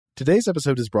Today's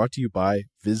episode is brought to you by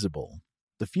Visible.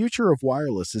 The future of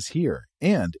wireless is here,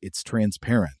 and it's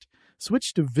transparent.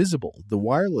 Switch to Visible, the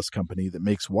wireless company that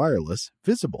makes wireless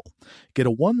visible. Get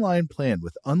a one-line plan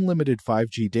with unlimited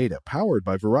 5G data powered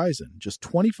by Verizon, just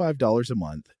 $25 a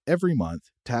month, every month,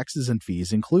 taxes and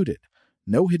fees included.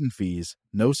 No hidden fees,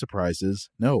 no surprises,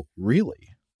 no, really.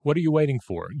 What are you waiting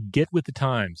for? Get with the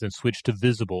times and switch to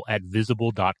Visible at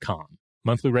Visible.com.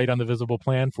 Monthly rate on the Visible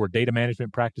plan for data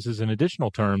management practices and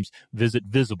additional terms, visit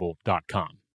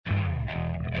Visible.com.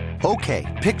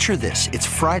 Okay, picture this. It's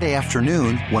Friday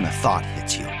afternoon when a thought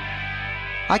hits you.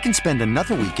 I can spend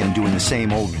another weekend doing the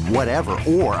same old whatever,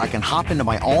 or I can hop into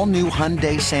my all-new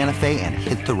Hyundai Santa Fe and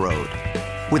hit the road.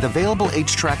 With available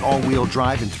H-Track all-wheel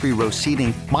drive and 3-row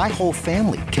seating, my whole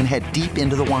family can head deep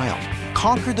into the wild.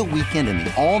 Conquer the weekend in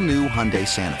the all-new Hyundai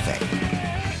Santa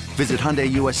Fe. Visit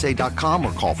HyundaiUSA.com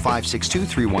or call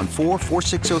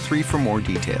 562-314-4603 for more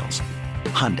details.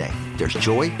 Hyundai, there's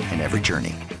joy in every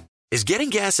journey. Is getting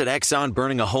gas at Exxon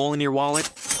burning a hole in your wallet?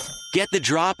 Get the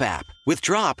Drop app. With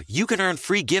Drop, you can earn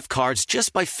free gift cards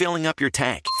just by filling up your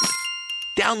tank.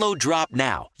 Download Drop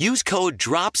now. Use code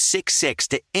DROP66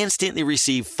 to instantly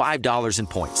receive $5 in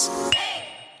points.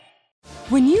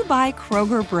 When you buy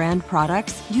Kroger brand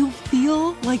products, you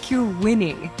feel like you're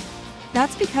winning.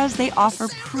 That's because they offer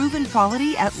proven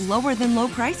quality at lower than low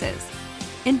prices.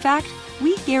 In fact,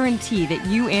 we guarantee that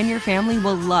you and your family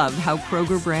will love how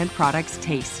Kroger brand products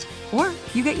taste. Or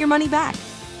you get your money back.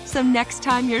 So next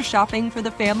time you're shopping for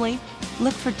the family,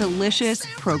 look for delicious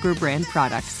Kroger brand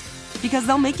products. Because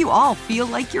they'll make you all feel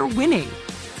like you're winning.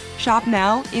 Shop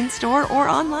now, in-store, or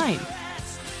online.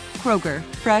 Kroger,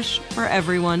 fresh for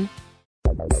everyone.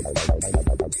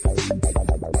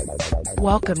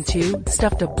 Welcome to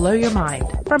Stuff to Blow Your Mind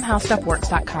from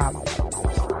HowStuffWorks.com.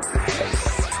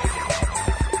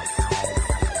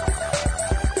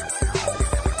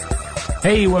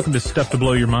 Hey, welcome to Stuff to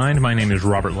Blow Your Mind. My name is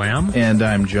Robert Lamb. And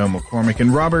I'm Joe McCormick.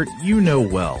 And Robert, you know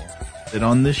well that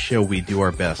on this show we do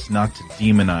our best not to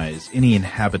demonize any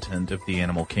inhabitant of the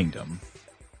animal kingdom.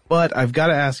 But I've got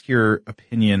to ask your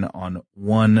opinion on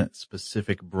one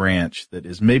specific branch that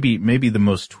is maybe the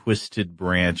most twisted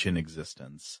branch in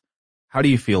existence. How do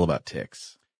you feel about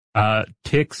ticks?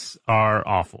 Ticks are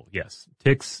awful, yes.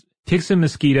 Ticks and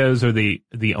mosquitoes are the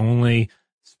only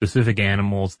specific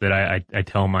animals that I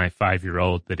tell my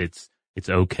 5-year-old that it's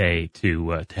okay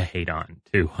to hate on,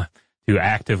 to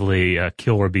actively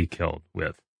kill or be killed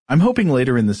with. I'm hoping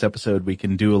later in this episode we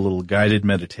can do a little guided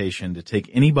meditation to take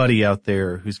anybody out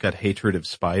there who's got hatred of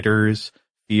spiders,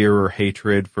 fear or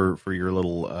hatred for your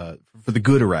little for the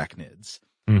good arachnids,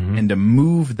 and to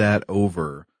move that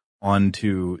over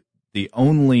onto the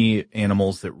only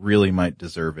animals that really might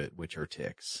deserve it, which are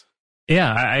ticks.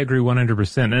 Yeah, I agree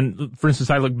 100%. And for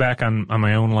instance, I look back on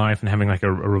my own life and having like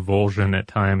a revulsion at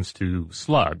times to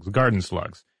slugs, garden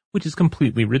slugs, which is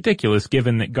completely ridiculous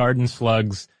given that garden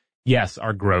slugs, yes,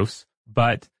 are gross,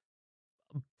 but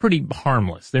pretty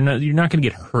harmless. You're not going to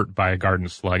get hurt by a garden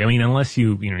slug. I mean, unless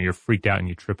you're freaked out and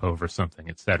you trip over something,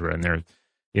 et cetera. And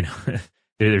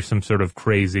there's some sort of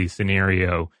crazy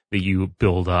scenario that you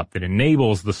build up that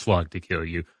enables the slug to kill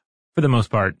you. For the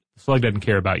most part, the slug doesn't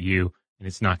care about you. And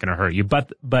it's not going to hurt you.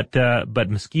 But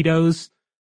mosquitoes,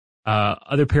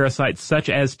 other parasites such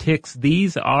as ticks,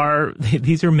 these are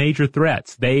major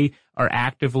threats. They are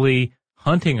actively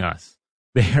hunting us.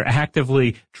 They are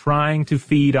actively trying to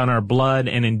feed on our blood,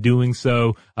 and in doing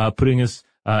so, putting us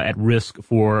at risk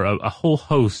for a whole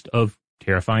host of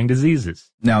terrifying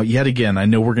diseases. Now, yet again, I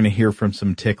know we're going to hear from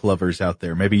some tick lovers out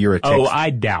there. Maybe you're a tick. Oh,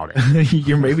 I doubt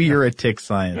it. Maybe you're a tick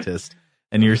scientist.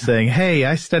 And you're saying, hey,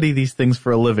 I study these things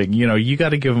for a living. You got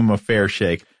to give them a fair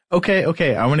shake.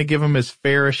 Okay, I want to give them as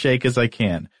fair a shake as I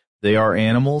can. They are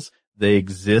animals. They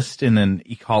exist in an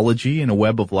ecology, in a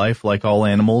web of life like all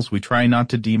animals. We try not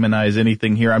to demonize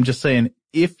anything here. I'm just saying,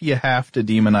 if you have to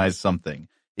demonize something,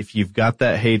 if you've got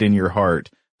that hate in your heart,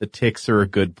 the ticks are a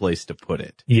good place to put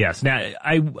it. Yes. Now,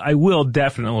 I will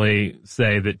definitely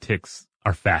say that ticks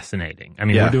are fascinating. I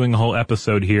mean, We're doing a whole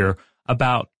episode here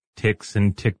about ticks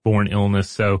and tick-borne illness.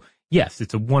 So, yes,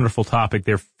 it's a wonderful topic.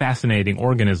 They're fascinating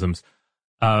organisms,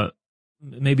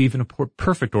 maybe even a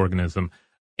perfect organism.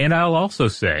 And I'll also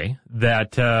say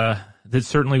that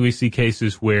certainly we see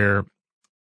cases where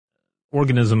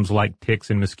organisms like ticks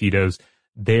and mosquitoes,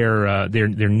 their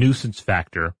nuisance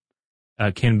factor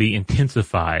can be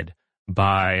intensified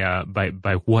by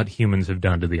what humans have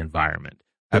done to the environment.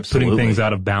 Absolutely. Putting things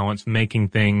out of balance, making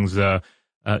things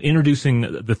introducing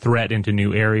the threat into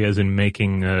new areas and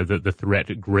making the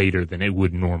threat greater than it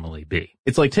would normally be.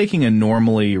 It's like taking a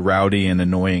normally rowdy and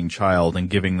annoying child and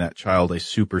giving that child a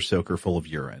super soaker full of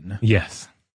urine. Yes.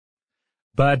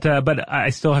 But I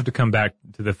still have to come back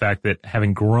to the fact that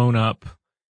having grown up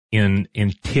in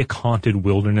tick-haunted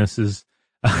wildernesses,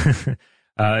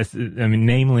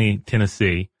 namely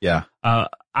Tennessee. Yeah.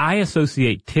 I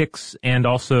associate ticks and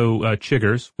also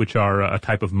chiggers, which are a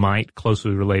type of mite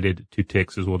closely related to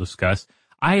ticks, as we'll discuss.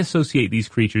 I associate these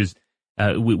creatures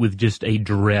with just a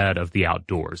dread of the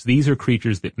outdoors. These are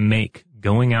creatures that make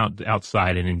going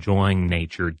outside and enjoying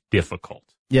nature difficult.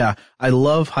 Yeah, I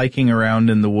love hiking around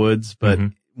in the woods, but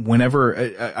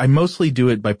whenever I mostly do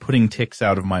it by putting ticks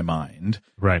out of my mind.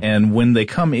 Right. And when they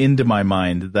come into my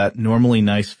mind, that normally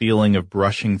nice feeling of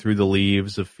brushing through the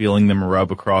leaves, of feeling them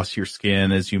rub across your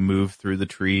skin as you move through the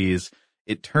trees,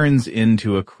 it turns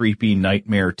into a creepy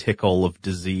nightmare tickle of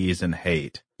disease and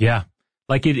hate. Yeah.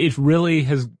 Like it really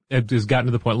has gotten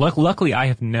to the point. Luckily, I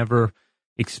have never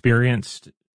experienced,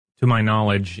 to my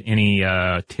knowledge, any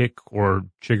tick or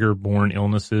chigger-borne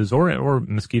illnesses or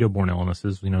mosquito-borne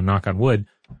illnesses, knock on wood.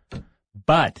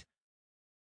 But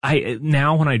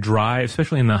now when I drive,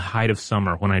 especially in the height of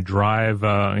summer, when I drive,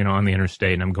 on the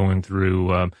interstate and I'm going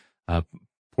through a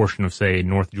portion of, say,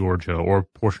 North Georgia or a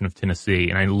portion of Tennessee,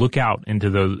 and I look out into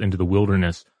the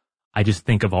wilderness, I just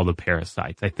think of all the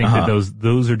parasites. I think that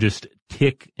those are just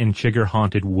tick and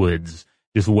chigger-haunted woods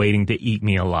just waiting to eat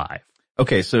me alive.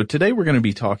 Okay, so today we're going to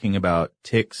be talking about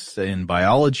ticks in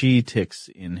biology, ticks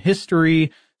in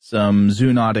history, some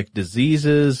zoonotic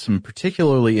diseases, some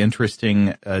particularly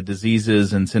interesting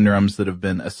diseases and syndromes that have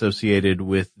been associated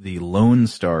with the Lone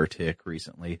Star tick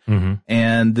recently. Mm-hmm.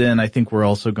 And then I think we're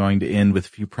also going to end with a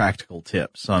few practical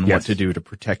tips on what to do to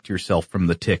protect yourself from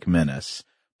the tick menace.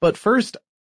 But first,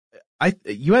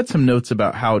 you had some notes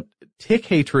about how tick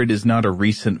hatred is not a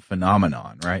recent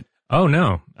phenomenon, right? Oh,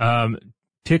 no.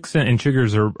 Ticks and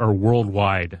chiggers are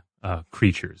worldwide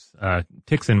creatures.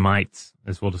 Ticks and mites,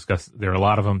 as we'll discuss, there are a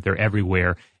lot of them. They're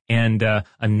everywhere. And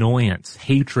annoyance,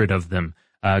 hatred of them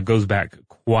goes back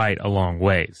quite a long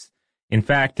ways. In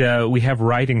fact, we have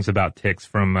writings about ticks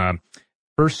from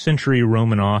first century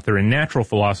Roman author and natural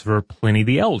philosopher Pliny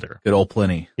the Elder. Good old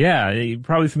Pliny. Yeah, you're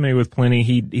probably familiar with Pliny.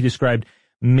 He described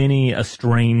many a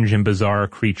strange and bizarre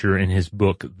creature in his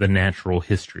book, The Natural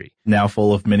History. Now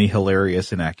full of many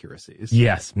hilarious inaccuracies.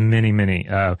 Yes, many.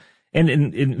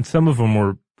 And some of them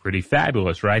were pretty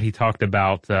fabulous, right? He talked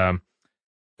about,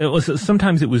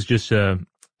 sometimes it was just a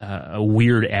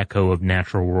weird echo of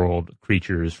natural world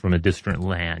creatures from a distant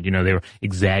land. They were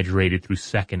exaggerated through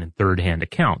second and third hand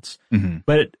accounts. Mm-hmm.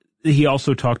 But he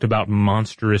also talked about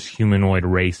monstrous humanoid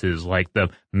races like the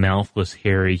mouthless,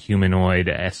 hairy humanoid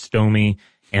Astomi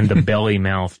and the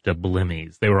belly-mouthed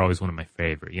Blimmies. They were always one of my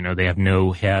favorite. They have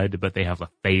no head, but they have a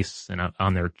face and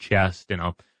on their chest and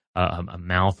a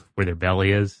mouth where their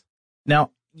belly is.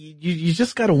 Now, you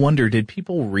just got to wonder, did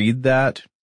people read that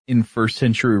in first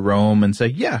century Rome and say,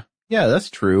 yeah, that's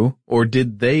true? Or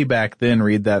did they back then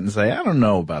read that and say, I don't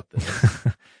know about this?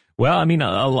 Well, I mean,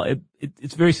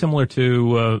 it's very similar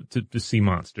to sea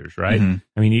monsters, right? Mm-hmm.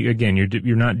 I mean,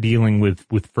 you're not dealing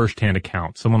with firsthand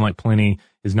accounts. Someone like Pliny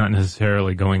is not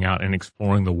necessarily going out and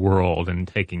exploring the world and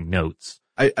taking notes.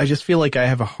 I just feel like I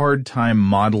have a hard time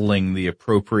modeling the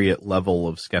appropriate level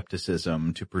of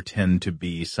skepticism to pretend to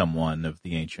be someone of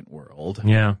the ancient world.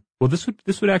 Yeah. Well, this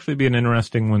would actually be an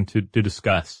interesting one to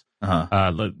discuss.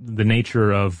 The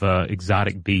nature of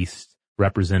exotic beasts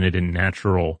represented in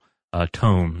natural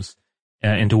tomes,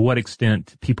 and to what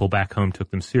extent people back home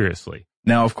took them seriously.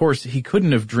 Now, of course, he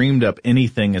couldn't have dreamed up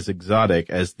anything as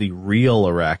exotic as the real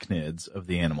arachnids of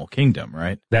the animal kingdom,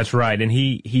 right? That's right, and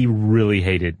he really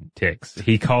hated ticks.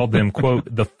 He called them,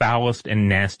 quote, the foulest and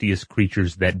nastiest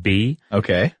creatures that be.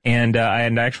 Okay. And I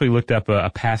actually looked up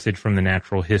a passage from the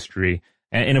Natural History,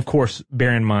 and of course,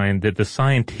 bear in mind that the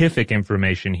scientific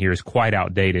information here is quite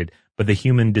outdated, but the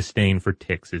human disdain for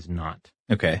ticks is not.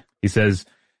 Okay. He says,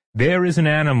 there is an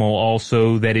animal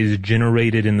also that is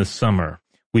generated in the summer,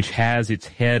 which has its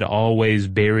head always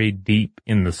buried deep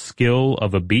in the skill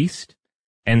of a beast,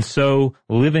 and so,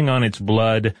 living on its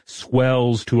blood,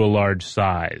 swells to a large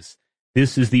size.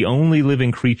 This is the only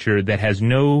living creature that has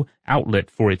no outlet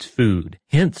for its food.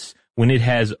 Hence, when it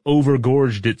has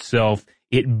overgorged itself,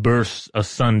 it bursts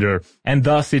asunder, and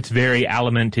thus its very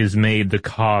aliment is made the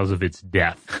cause of its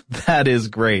death. That is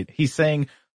great. He's saying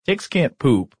ticks can't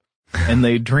poop. And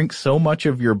they drink so much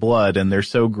of your blood, and they're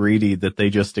so greedy that they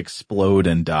just explode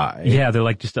and die. Yeah, they're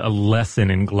like just a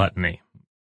lesson in gluttony.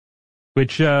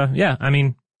 Which,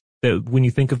 when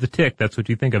you think of the tick, that's what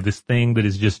you think of, this thing that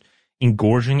is just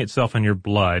engorging itself on your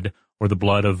blood, or the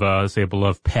blood of, say, a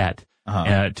beloved pet,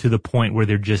 to the point where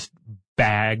they're just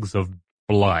bags of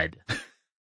blood.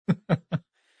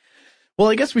 Well,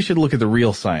 I guess we should look at the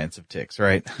real science of ticks,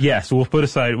 right? Yeah, so we'll put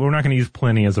aside, we're not going to use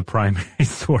Pliny as a primary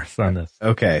source on this.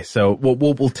 Okay, so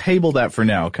we'll table that for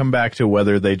now. Come back to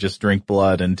whether they just drink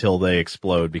blood until they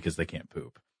explode because they can't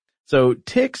poop. So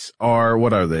ticks are,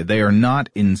 what are they? They are not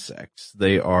insects.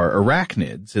 They are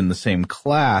arachnids in the same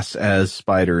class as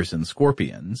spiders and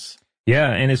scorpions.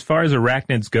 Yeah, and as far as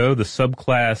arachnids go, the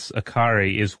subclass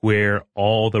Acari is where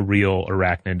all the real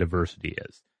arachnid diversity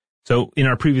is. So in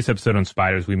our previous episode on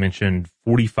spiders, we mentioned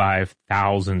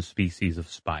 45,000 species of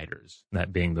spiders,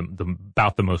 that being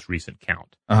about the most recent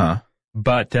count. Uh-huh.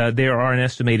 But there are an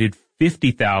estimated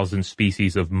 50,000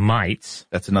 species of mites.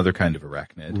 That's another kind of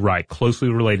arachnid. Right, closely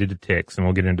related to ticks, and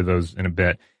we'll get into those in a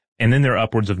bit. And then there are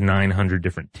upwards of 900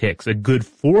 different ticks. A good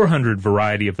 400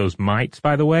 variety of those mites,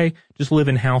 by the way, just live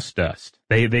in house dust.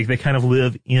 They kind of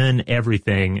live in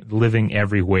everything, living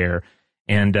everywhere.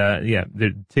 And,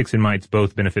 the ticks and mites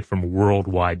both benefit from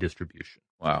worldwide distribution.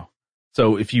 Wow.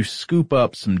 So if you scoop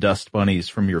up some dust bunnies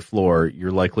from your floor,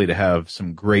 you're likely to have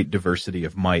some great diversity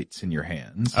of mites in your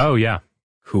hands. Oh, yeah.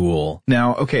 Cool.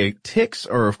 Now, okay, ticks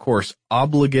are, of course,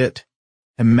 obligate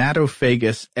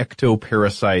hematophagous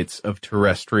ectoparasites of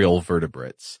terrestrial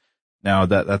vertebrates. Now,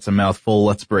 that's a mouthful.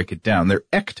 Let's break it down. They're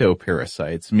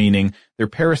ectoparasites, meaning they're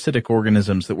parasitic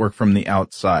organisms that work from the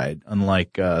outside.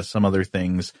 Unlike some other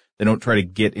things, they don't try to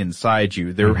get inside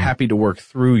you. They're happy to work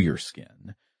through your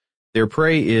skin. Their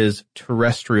prey is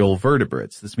terrestrial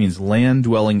vertebrates. This means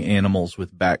land-dwelling animals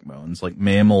with backbones, like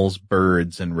mammals,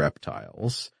 birds, and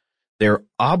reptiles. They're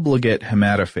obligate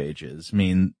hematophages,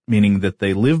 meaning that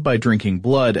they live by drinking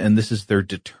blood, and this is their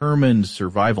determined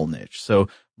survival niche. So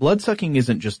blood-sucking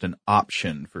isn't just an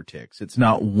option for ticks. It's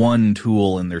not one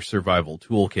tool in their survival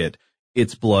toolkit.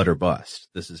 It's blood or bust.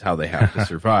 This is how they have to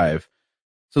survive.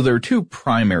 So there are two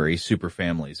primary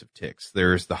superfamilies of ticks.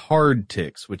 There's the hard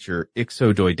ticks, which are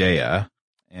Ixodoidea,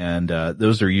 and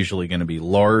those are usually going to be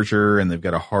larger, and they've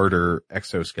got a harder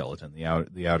exoskeleton,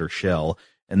 the outer shell.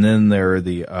 And then there are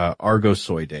the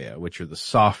Argosoidea, which are the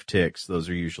soft ticks. Those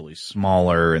are usually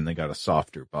smaller, and they got a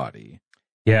softer body.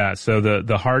 Yeah, so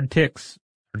the hard ticks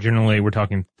are generally, we're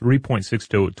talking 3.6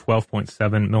 to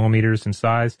 12.7 millimeters in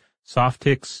size. Soft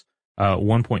ticks,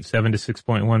 1.7 to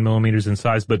 6.1 millimeters in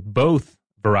size, but both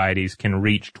varieties can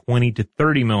reach 20 to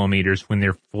 30 millimeters when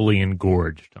they're fully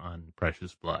engorged on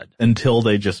precious blood. Until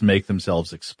they just make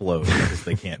themselves explode because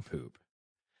they can't poop.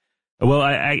 Well,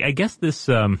 I guess this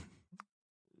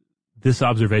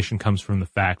observation comes from the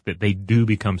fact that they do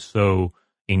become so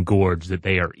engorged that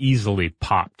they are easily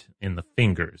popped in the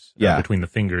fingers. Between the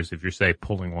fingers, if you're, say,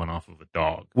 pulling one off of a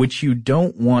dog. Which you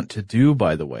don't want to do,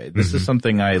 by the way. This is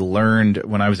something I learned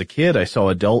when I was a kid. I saw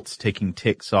adults taking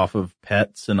ticks off of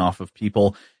pets and off of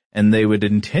people, and they would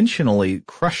intentionally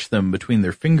crush them between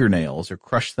their fingernails or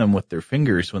crush them with their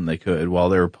fingers when they could while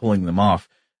they were pulling them off.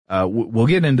 We'll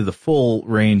get into the full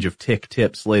range of tick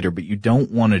tips later, but you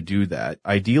don't want to do that.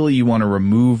 Ideally, you want to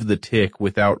remove the tick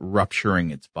without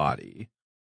rupturing its body.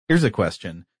 Here's a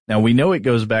question. Now, we know it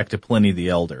goes back to Pliny the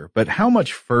Elder, but how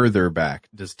much further back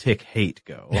does tick hate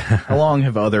go? How long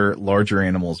have other larger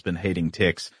animals been hating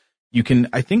ticks? You can,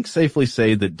 I think, safely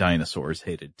say that dinosaurs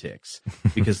hated ticks,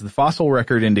 because the fossil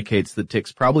record indicates that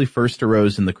ticks probably first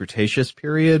arose in the Cretaceous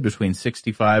period between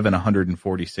 65 and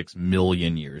 146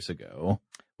 million years ago.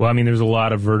 Well, I mean, there's a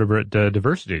lot of vertebrate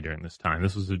diversity during this time.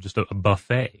 This was just a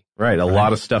buffet. Right, a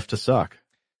lot of stuff to suck.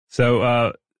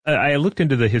 So, I looked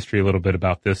into the history a little bit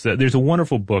about this. There's a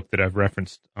wonderful book that I've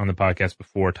referenced on the podcast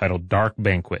before titled Dark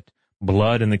Banquet,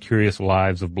 Blood and the Curious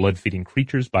Lives of Blood-Feeding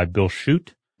Creatures by Bill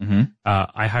Shute.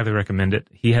 I highly recommend it.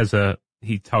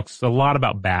 He talks a lot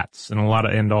about bats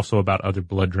and also about other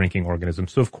blood-drinking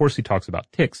organisms. So, of course, he talks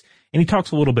about ticks, and he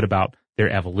talks a little bit about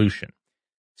their evolution.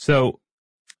 So,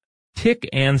 tick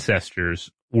ancestors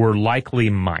were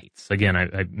likely mites. Again,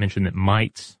 I mentioned that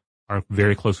mites are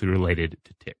very closely related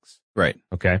to ticks. Right.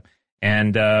 Okay.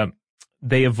 And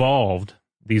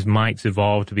these mites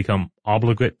evolved to become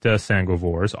obligate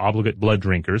sanguivores, obligate blood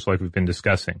drinkers, like we've been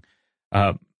discussing.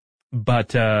 But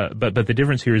the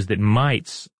difference here is that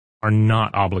mites are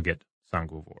not obligate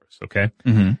sanguivores, okay?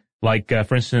 Like,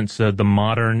 for instance, the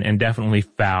modern and definitely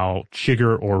foul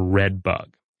chigger or red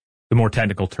bug. The more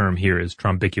technical term here is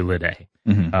Trombiculidae,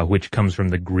 which comes from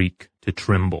the Greek to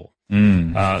tremble.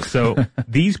 So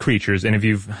these creatures, and if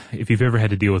you've ever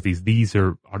had to deal with these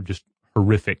are just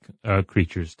horrific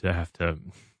creatures to have to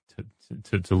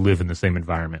live in the same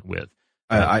environment with.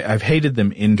 I've hated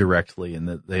them indirectly in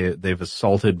that they've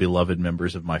assaulted beloved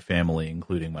members of my family,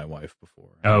 including my wife,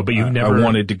 before. Oh, but you've never I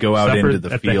wanted to go out into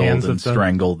the field and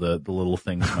strangle the little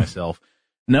things myself.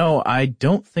 No, I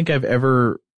don't think I've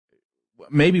ever.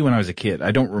 maybe when I was a kid.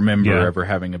 I don't remember Yeah. ever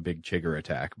having a big chigger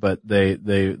attack, but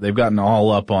they've gotten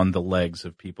all up on the legs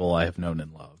of people I have known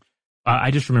and loved.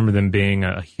 I just remember them being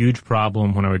a huge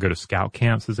problem when I would go to scout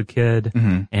camps as a kid,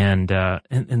 and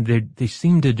they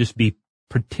seem to just be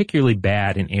particularly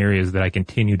bad in areas that I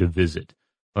continue to visit.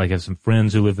 Like I have some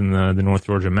friends who live in the North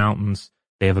Georgia mountains.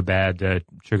 They have a bad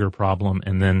chigger problem,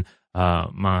 and then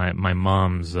my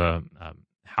mom's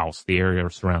house, the area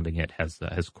surrounding it, has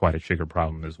quite a chigger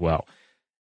problem as well.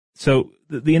 So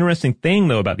the interesting thing,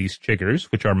 though, about these chiggers,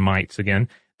 which are mites again,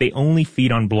 they only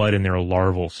feed on blood in their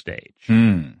larval stage.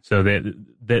 So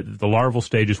the larval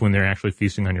stage is when they're actually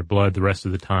feasting on your blood the rest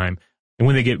of the time. And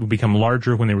when they become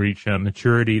larger, when they reach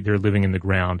maturity, they're living in the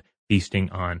ground, feasting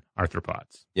on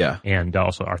arthropods. Yeah. And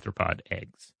also arthropod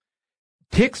eggs.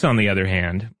 Ticks, on the other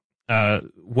hand,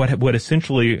 what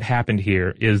essentially happened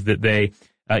here is that they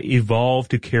evolved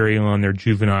to carry on their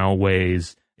juvenile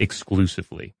ways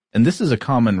exclusively. And this is a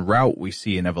common route we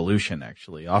see in evolution,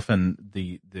 actually. Often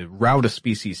the route a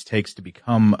species takes to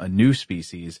become a new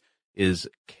species is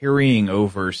carrying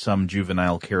over some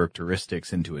juvenile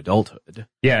characteristics into adulthood.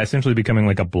 Yeah, essentially becoming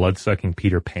like a blood-sucking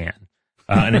Peter Pan,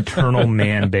 an eternal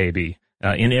man baby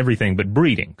in everything but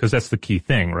breeding, because that's the key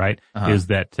thing, right? Is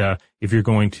that if you're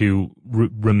going to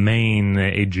remain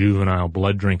a juvenile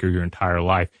blood drinker your entire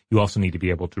life, you also need to be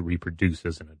able to reproduce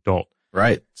as an adult.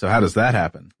 Right. So how does that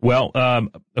happen? Well,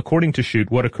 according to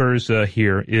Shute, what occurs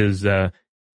here is,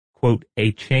 quote,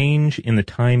 a change in the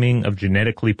timing of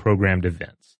genetically programmed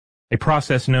events, a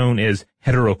process known as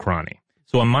heterochrony.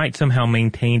 So a mite somehow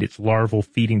maintained its larval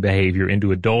feeding behavior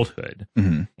into adulthood.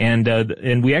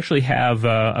 And we actually have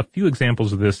a few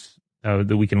examples of this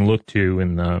that we can look to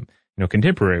in the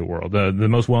contemporary world. The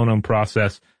most well-known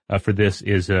process for this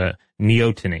is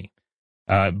neoteny.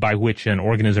 By which an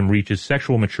organism reaches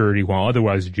sexual maturity while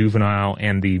otherwise juvenile,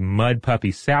 and the mud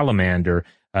puppy salamander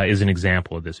is an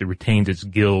example of this. It retains its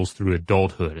gills through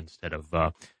adulthood instead of,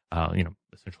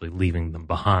 essentially leaving them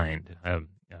behind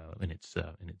in its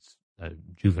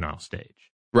juvenile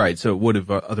stage. Right. So it would have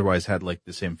otherwise had like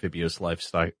this amphibious life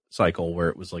cycle where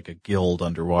it was like a gilled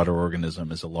underwater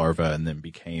organism as a larva and then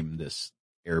became this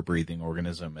air-breathing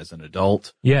organism as an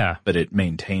adult. Yeah. But it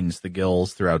maintains the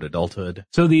gills throughout adulthood.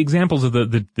 So the examples of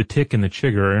the tick and the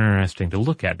chigger are interesting to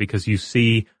look at because you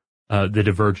see the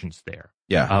divergence there.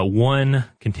 Yeah. One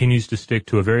continues to stick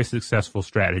to a very successful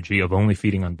strategy of only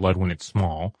feeding on blood when it's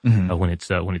small, when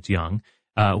it's young,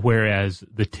 whereas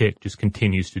the tick just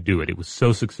continues to do it. It was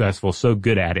so successful, so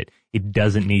good at it, it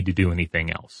doesn't need to do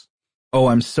anything else. Oh,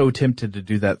 I'm so tempted to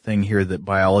do that thing here that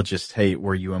biologists hate,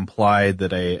 where you imply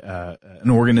that an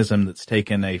organism that's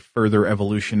taken a further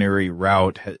evolutionary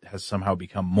route has somehow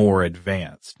become more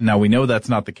advanced. Now, we know that's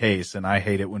not the case, and I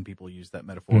hate it when people use that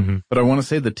metaphor. But I want to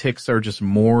say the ticks are just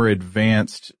more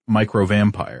advanced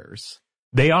micro-vampires.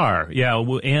 They are, yeah.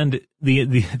 Well, and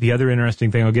the other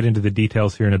interesting thing, I'll get into the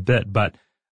details here in a bit, but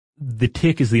the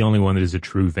tick is the only one that is a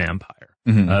true vampire.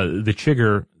 The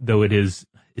chigger, though it is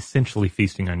essentially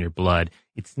feasting on your blood,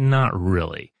 it's not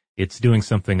really. It's doing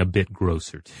something a bit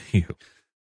grosser to you.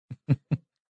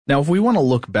 Now, if we want to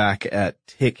look back at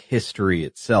tick history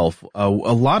itself, a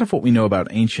lot of what we know about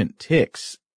ancient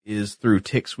ticks is through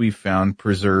ticks we've found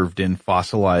preserved in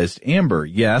fossilized amber.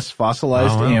 Yes,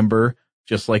 fossilized amber,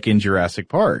 just like in Jurassic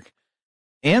Park.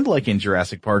 And like in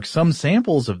Jurassic Park, some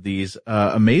samples of these,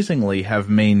 amazingly have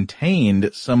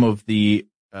maintained some of the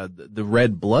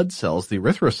red blood cells, the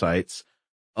erythrocytes,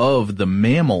 of the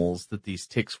mammals that these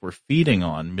ticks were feeding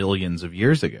on millions of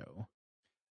years ago.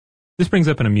 This brings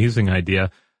up an amusing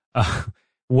idea.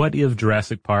 What if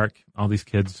Jurassic Park, all these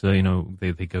kids, they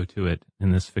go to it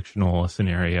in this fictional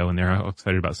scenario and they're all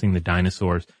excited about seeing the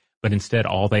dinosaurs, but instead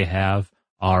all they have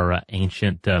are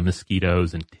ancient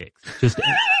mosquitoes and ticks. Just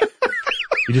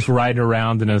you just ride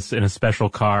around in a special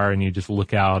car and you just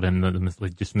look out and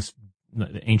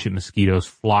the ancient mosquitoes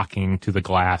flocking to the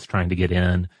glass trying to get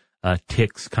in.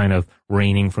 Ticks kind of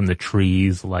raining from the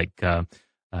trees like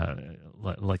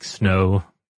snow.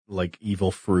 Like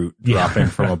evil fruit dropping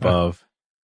from above.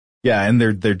 Yeah, and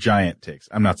they're giant ticks.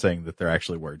 I'm not saying that there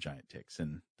actually were giant ticks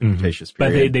in the Cretaceous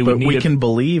period, but we can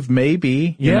believe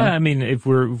maybe. You know? I mean, if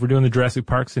we're doing the Jurassic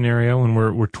Park scenario and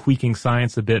we're tweaking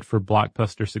science a bit for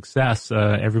blockbuster success,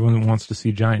 everyone wants to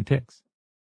see giant ticks.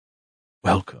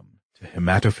 Welcome to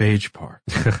Hematophage Park.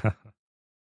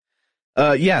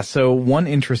 So one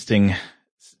interesting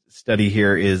study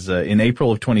here is in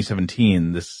April of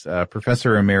 2017, this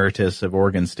professor emeritus of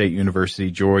Oregon State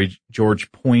University, George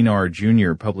Poinar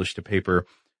Jr., published a paper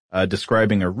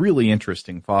describing a really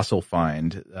interesting fossil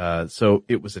find. So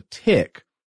it was a tick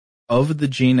of the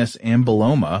genus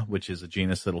Ambyloma, which is a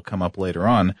genus that'll come up later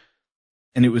on,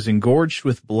 and it was engorged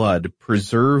with blood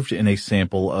preserved in a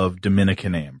sample of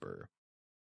Dominican amber.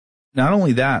 Not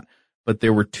only that, but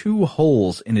there were 2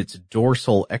 holes in its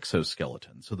dorsal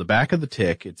exoskeleton. So the back of the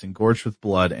tick, it's engorged with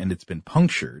blood and it's been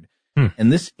punctured.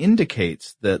 And this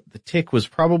indicates that the tick was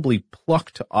probably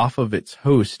plucked off of its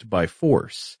host by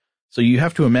force. So you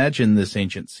have to imagine this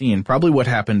ancient scene. Probably what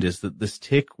happened is that this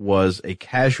tick was a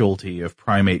casualty of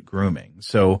primate grooming.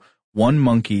 So one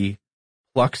monkey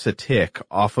plucks a tick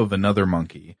off of another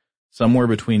monkey somewhere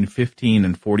between 15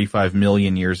 and 45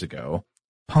 million years ago,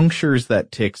 punctures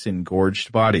that tick's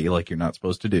engorged body like you're not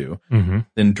supposed to do,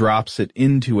 then drops it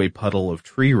into a puddle of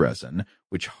tree resin,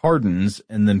 which hardens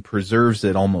and then preserves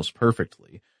it almost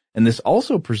perfectly. And this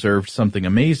also preserved something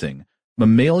amazing,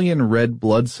 mammalian red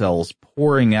blood cells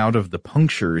pouring out of the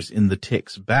punctures in the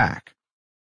tick's back.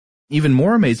 Even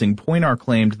more amazing, Poinar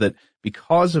claimed that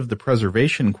because of the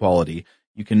preservation quality,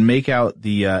 you can make out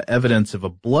the evidence of a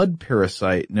blood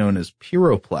parasite known as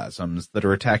pyroplasms that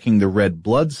are attacking the red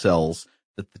blood cells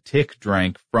that the tick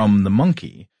drank from the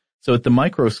monkey. So at the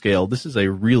micro scale, this is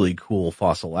a really cool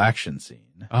fossil action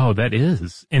scene. Oh, that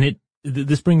is. And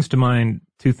this brings to mind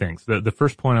 2 things. The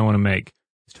first point I want to make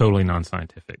is totally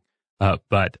non-scientific.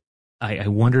 But I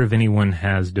wonder if anyone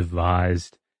has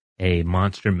devised a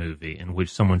monster movie in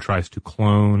which someone tries to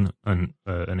clone an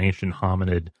ancient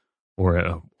hominid or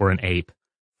an ape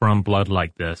from blood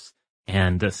like this.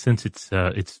 And since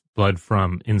it's blood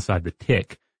from inside the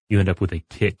tick, you end up with a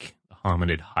tick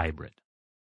hominid hybrid.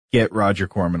 Get Roger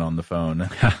Corman on the phone.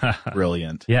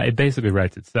 Brilliant. Yeah, it basically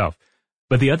writes itself.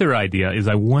 But the other idea is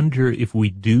I wonder if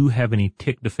we do have any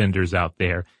tick defenders out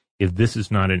there, if this is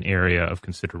not an area of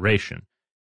consideration.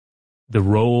 The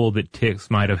role that ticks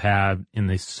might have had in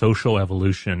the social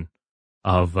evolution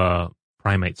of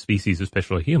primate species,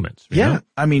 especially humans. Yeah.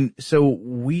 I mean, so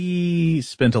we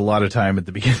spent a lot of time at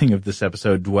the beginning of this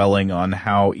episode dwelling on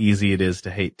how easy it is to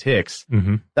hate ticks.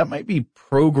 That might be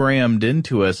programmed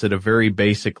into us at a very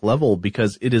basic level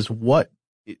because it is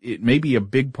it may be a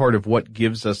big part of what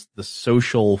gives us the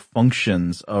social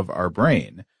functions of our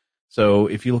brain. So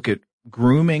if you look at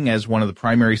grooming as one of the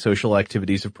primary social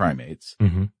activities of primates,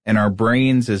 and our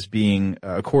brains as being,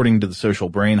 according to the social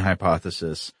brain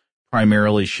hypothesis,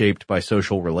 primarily shaped by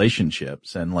social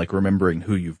relationships and like remembering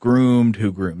who you've groomed,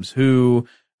 who grooms who,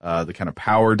 the kind of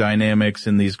power dynamics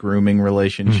in these grooming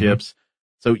relationships.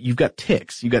 So you've got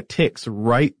ticks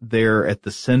right there at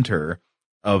the center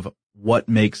of what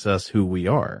makes us who we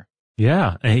are.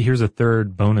 Yeah. And here's a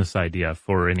third bonus idea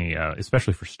for any,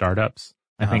 especially for startups.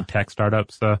 I think tech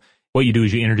startups, what you do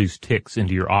is you introduce ticks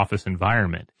into your office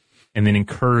environment and then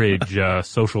encourage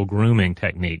social grooming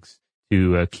techniques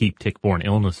to keep tick-borne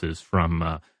illnesses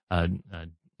from,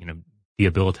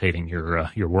 debilitating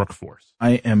your workforce.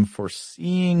 I am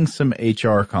foreseeing some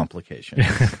HR complications.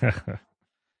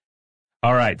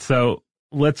 All right, so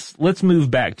let's move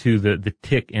back to the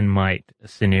tick and mite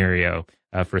scenario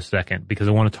for a second because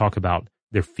I want to talk about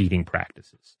their feeding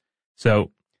practices.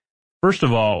 So, first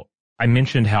of all, I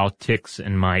mentioned how ticks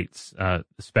and mites,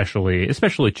 especially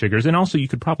chiggers, and also you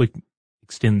could probably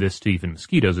extend this to even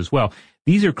mosquitoes as well.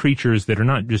 These are creatures that are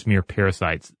not just mere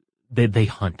parasites. They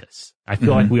hunt us. I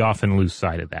feel like we often lose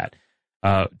sight of that.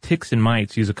 Ticks and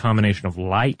mites use a combination of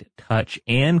light, touch,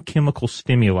 and chemical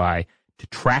stimuli to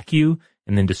track you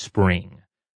and then to spring.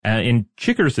 And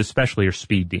chiggers especially are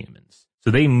speed demons. So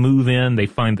they move in, they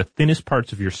find the thinnest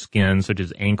parts of your skin, such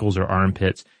as ankles or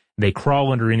armpits. They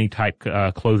crawl under any type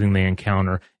clothing they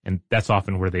encounter, and that's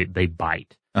often where they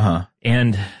bite.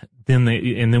 And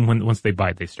then once they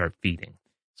bite, they start feeding.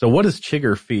 So what is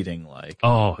chigger feeding like?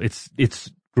 Oh, it's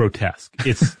grotesque.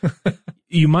 It's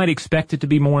you might expect it to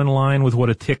be more in line with what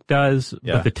a tick does,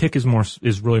 but the tick is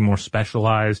really more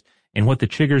specialized, and what the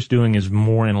chigger's doing is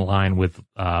more in line with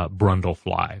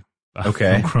brundlefly.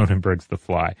 Okay, from Cronenberg's The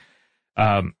Fly.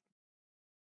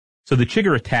 So the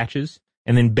chigger attaches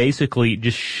and then basically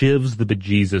just shivs the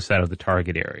bejesus out of the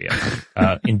target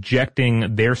area,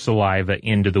 injecting their saliva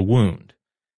into the wound.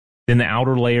 Then the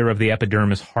outer layer of the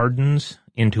epidermis hardens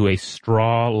into a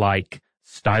straw-like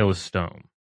stylostome.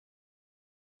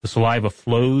 The saliva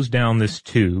flows down this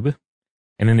tube,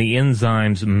 and then the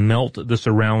enzymes melt the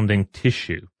surrounding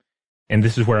tissue. And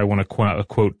this is where I want to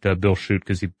quote Bill Shute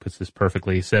because he puts this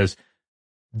perfectly. He says,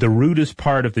 "The rudest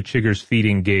part of the chigger's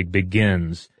feeding gig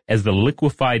begins as the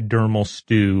liquefied dermal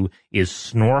stew is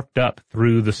snorked up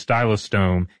through the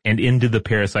stylostome and into the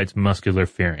parasite's muscular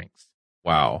pharynx."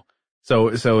 Wow.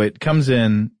 So it comes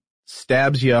in,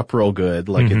 stabs you up real good,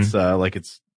 like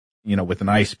it's with an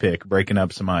ice pick breaking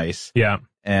up some ice. Yeah.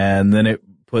 And then it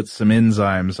puts some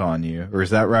enzymes on you, or is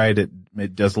that right?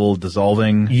 It does a little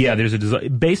dissolving. Yeah, there's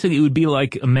basically it would be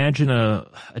like, imagine a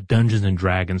Dungeons and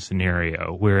Dragons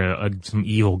scenario where some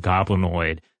evil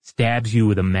goblinoid stabs you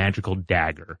with a magical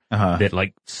dagger that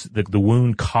like the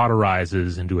wound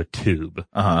cauterizes into a tube,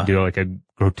 into like a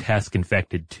grotesque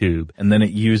infected tube. And then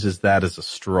it uses that as a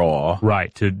straw.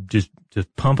 Right, to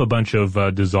pump a bunch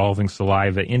of dissolving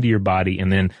saliva into your body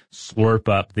and then slurp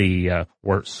up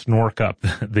or snork up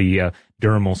the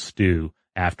dermal stew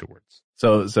afterwards.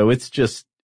 So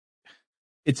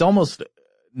it's almost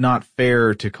not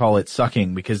fair to call it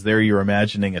sucking, because there you're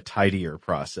imagining a tidier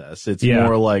process. It's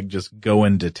more like just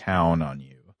going to town on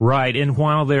you. Right, and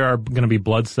while there are going to be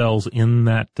blood cells in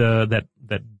that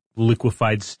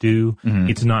liquefied stew,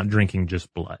 it's not drinking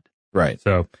just blood. Right.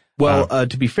 So, well,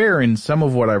 to be fair, in some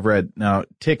of what I've read, now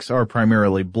ticks are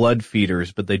primarily blood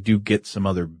feeders, but they do get some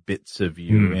other bits of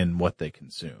you in what they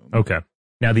consume. Okay.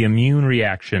 Now, the immune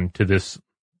reaction to this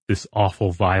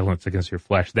awful violence against your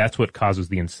flesh, that's what causes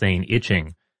the insane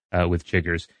itching with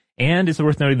chiggers. And it's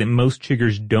worth noting that most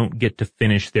chiggers don't get to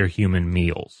finish their human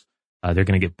meals. They're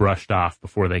going to get brushed off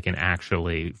before they can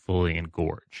actually fully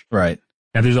engorge. Right.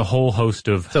 Now, there's a whole host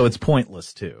of... So it's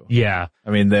pointless, too. Yeah.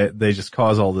 I mean, they just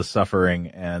cause all this suffering,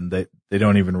 and they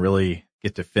don't even really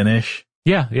get to finish.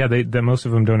 Yeah, most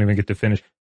of them don't even get to finish.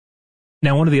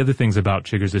 Now, one of the other things about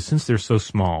chiggers is, since they're so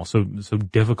small, so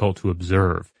difficult to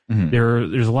observe,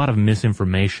 there's a lot of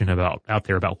misinformation out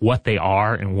there about what they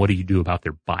are and what do you do about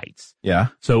their bites. Yeah.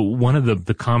 So one of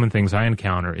the common things I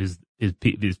encounter is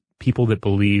people that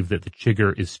believe that the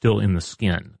chigger is still in the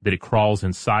skin, that it crawls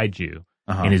inside you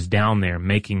and is down there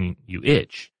making you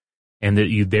itch, and that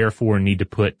you therefore need to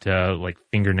put like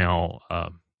fingernail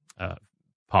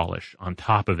polish on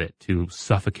top of it to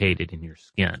suffocate it in your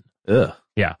skin. Ugh.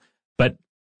 Yeah. But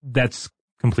that's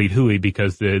complete hooey,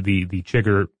 because the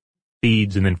chigger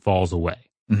feeds and then falls away.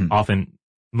 Often,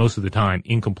 most of the time,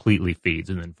 incompletely feeds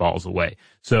and then falls away.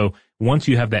 So once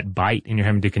you have that bite and you're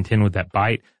having to contend with that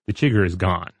bite, the chigger is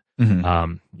gone.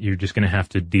 You're just going to have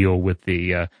to deal with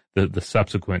the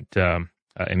subsequent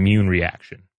immune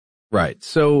reaction. Right.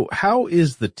 So how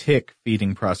is the tick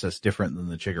feeding process different than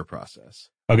the chigger process?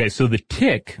 Okay, so the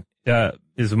tick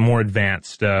is a more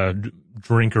advanced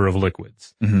drinker of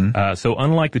liquids. So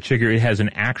unlike the chigger, it has an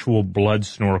actual blood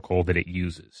snorkel that it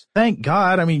uses. Thank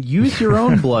God. I mean, use your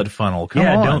own blood funnel. Come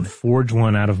on. Don't forge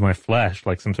one out of my flesh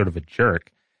like some sort of a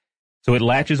jerk. So it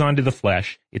latches onto the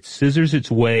flesh, it scissors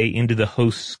its way into the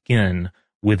host's skin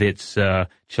with its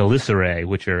chelicerae,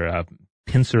 which are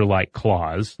pincer-like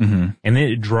claws, and then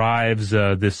it drives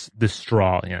this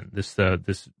straw in, this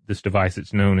device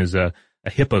that's known as a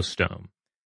hippostome.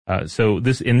 So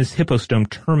this hippostome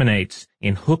terminates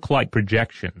in hook-like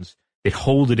projections that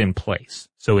hold it in place.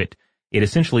 So it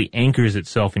essentially anchors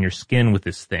itself in your skin with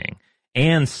this thing.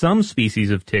 And some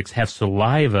species of ticks have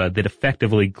saliva that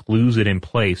effectively glues it in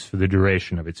place for the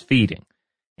duration of its feeding.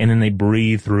 And then they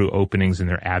breathe through openings in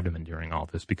their abdomen during all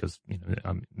this, because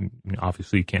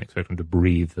obviously you can't expect them to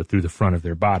breathe through the front of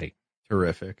their body.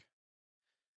 Terrific.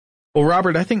 Well,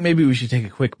 Robert, I think maybe we should take a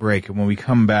quick break, and when we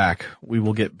come back, we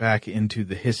will get back into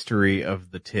the history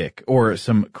of the tick, or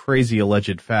some crazy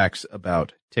alleged facts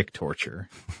about tick torture.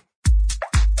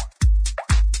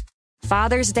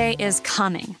 Father's Day is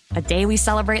coming, a day we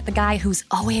celebrate the guy who's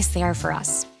always there for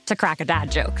us. To crack a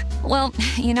dad joke. Well,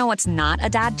 you know what's not a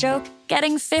dad joke?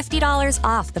 Getting $50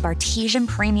 off the Bartesian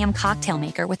Premium Cocktail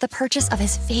Maker with the purchase of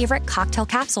his favorite cocktail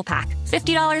capsule pack.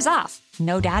 $50 off.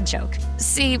 No dad joke.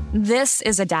 See, this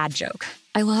is a dad joke.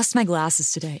 I lost my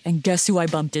glasses today, and guess who I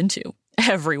bumped into?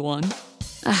 Everyone.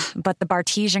 But the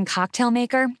Bartesian Cocktail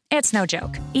Maker, it's no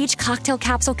joke. Each cocktail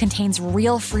capsule contains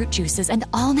real fruit juices and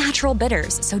all-natural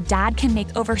bitters, so Dad can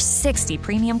make over 60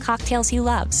 premium cocktails he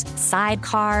loves.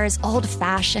 Sidecars, old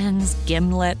fashions,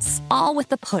 gimlets, all with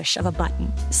the push of a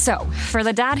button. So, for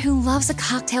the dad who loves a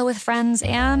cocktail with friends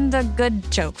and a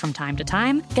good joke from time to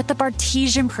time, get the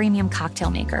Bartesian Premium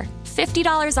Cocktail Maker.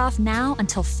 $50 off now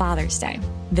until Father's Day.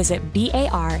 Visit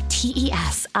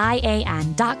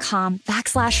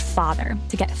BARTESIAN.com/father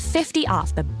to get 50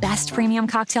 off the best premium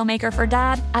cocktail maker for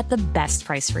dad at the best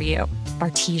price for you.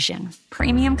 Bartesian.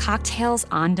 Premium cocktails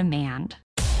on demand.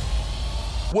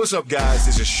 What's up, guys?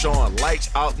 This is Sean Lights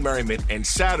Out Merriman, and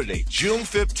Saturday, June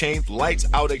 15th, Lights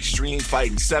Out Extreme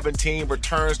Fighting 17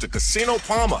 returns to Casino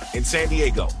Palma in San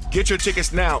Diego. Get your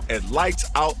tickets now at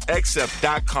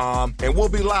lightsoutxf.com, and we'll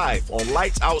be live on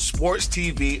Lights Out Sports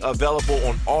TV, available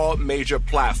on all major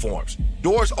platforms.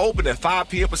 Doors open at 5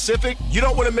 p.m. Pacific. You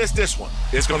don't want to miss this one.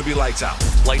 It's going to be lights out.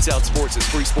 Lights Out Sports is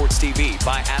free sports TV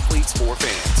by athletes for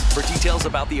fans. For details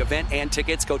about the event and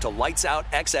tickets, go to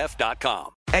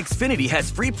lightsoutxf.com. Xfinity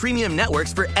has free premium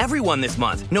networks for everyone this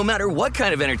month, no matter what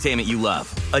kind of entertainment you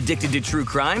love. Addicted to true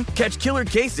crime? Catch killer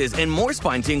cases and more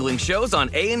spine-tingling shows on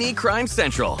A&E Crime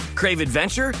Central. Crave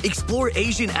adventure? Explore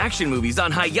Asian action movies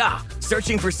on Hi-Ya.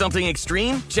 Searching for something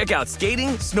extreme? Check out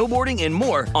skating, snowboarding, and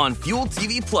more on Fuel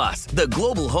TV Plus, the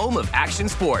global home of action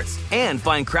sports. And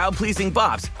find crowd-pleasing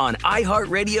bops on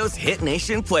iHeartRadio's Hit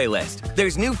Nation playlist.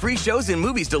 There's new free shows and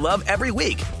movies to love every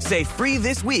week. Say free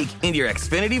this week in your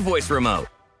Xfinity voice remote.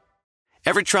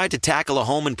 Ever tried to tackle a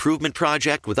home improvement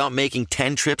project without making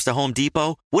 10 trips to Home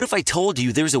Depot? What if I told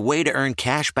you there's a way to earn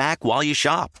cash back while you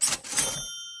shop?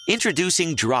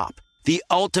 Introducing Drop, the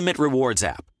ultimate rewards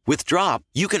app. With Drop,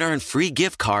 you can earn free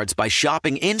gift cards by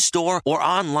shopping in-store or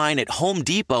online at Home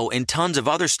Depot and tons of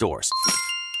other stores.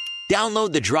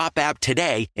 Download the Drop app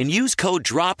today and use code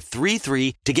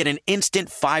DROP33 to get an instant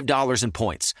 $5 in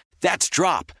points. That's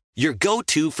Drop, your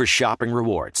go-to for shopping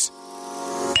rewards.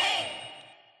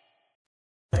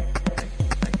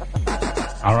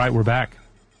 All right, we're back.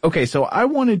 Okay, so I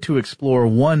wanted to explore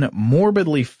one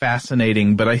morbidly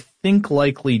fascinating, but I think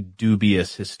likely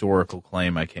dubious historical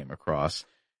claim I came across,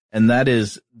 and that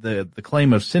is the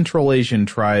claim of Central Asian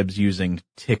tribes using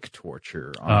tick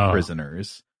torture on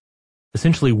prisoners.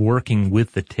 Essentially working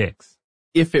with the ticks.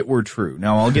 If it were true.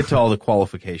 Now, I'll get to all the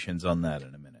qualifications on that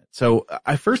in a minute. So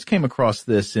I first came across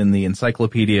this in the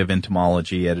Encyclopedia of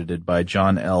Entomology, edited by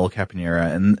John L.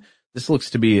 Caponera, and this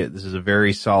is a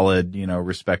very solid,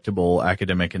 respectable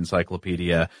academic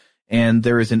encyclopedia. And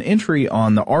there is an entry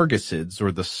on the Argosids, or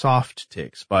the soft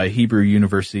ticks, by Hebrew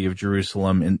University of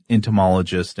Jerusalem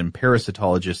entomologist and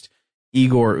parasitologist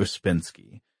Igor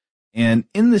Uspensky. And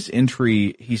in this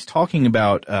entry, he's talking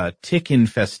about tick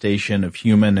infestation of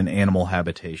human and animal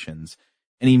habitations.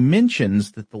 And he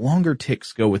mentions that the longer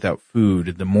ticks go without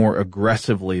food, the more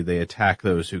aggressively they attack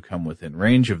those who come within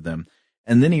range of them.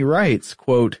 And then he writes,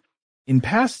 quote, "In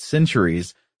past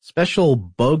centuries, special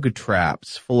bug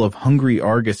traps full of hungry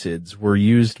Argosids were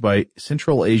used by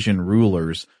Central Asian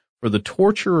rulers for the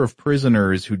torture of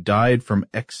prisoners who died from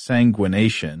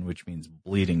exsanguination, which means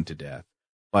bleeding to death,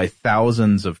 by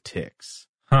thousands of ticks."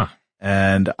 Huh.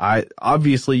 And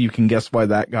obviously you can guess why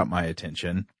that got my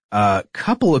attention.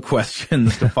 Couple of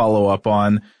questions to follow up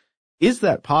on. Is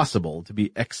that possible, to be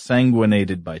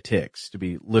exsanguinated by ticks, to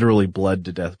be literally bled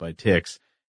to death by ticks?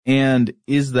 And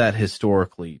is that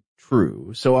historically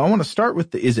true? So I want to start with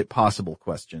the is it possible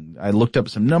question. I looked up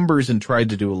some numbers and tried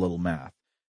to do a little math.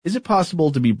 Is it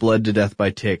possible to be bled to death by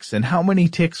ticks, and how many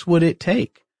ticks would it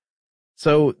take?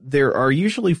 So there are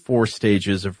usually 4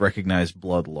 stages of recognized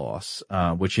blood loss,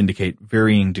 which indicate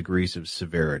varying degrees of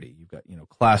severity. You've got,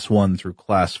 class 1 through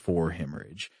class 4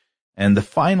 hemorrhage. And the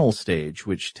final stage,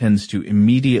 which tends to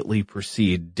immediately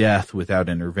precede death without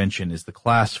intervention, is the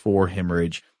class 4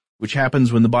 hemorrhage, which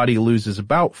happens when the body loses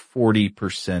about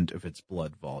 40% of its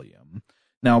blood volume.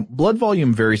 Now, blood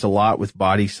volume varies a lot with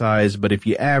body size, but if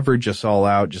you average us all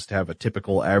out, just to have a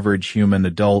typical average human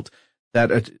adult,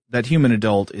 that human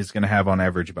adult is going to have on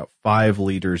average about 5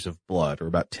 liters of blood, or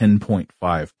about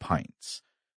 10.5 pints.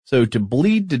 So to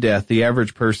bleed to death, the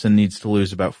average person needs to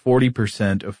lose about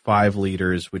 40% of 5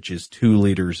 liters, which is 2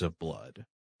 liters of blood.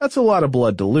 That's a lot of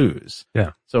blood to lose.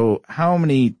 Yeah. So how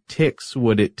many ticks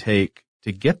would it take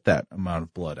to get that amount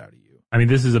of blood out of you? I mean,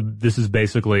 this is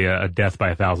basically a death by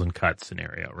 1,000 cuts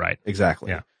scenario, right?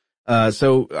 Exactly. Yeah.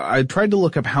 So I tried to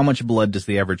look up how much blood does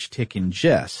the average tick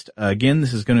ingest. Again,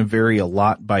 this is going to vary a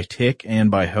lot by tick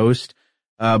and by host.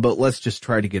 But let's just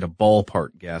try to get a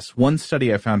ballpark guess. One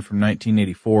study I found from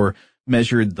 1984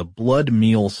 measured the blood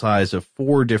meal size of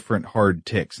 4 different hard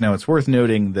ticks. Now, it's worth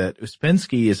noting that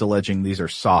Uspensky is alleging these are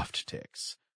soft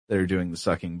ticks that are doing the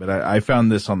sucking, but I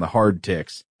found this on the hard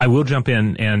ticks. I will jump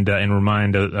in and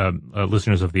remind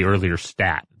listeners of the earlier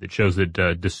stat that shows that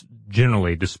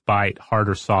generally, despite hard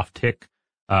or soft tick,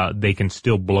 they can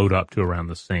still bloat up to around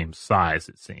the same size,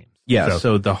 it seems. Yeah,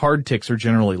 so the hard ticks are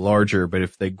generally larger, but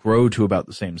if they grow to about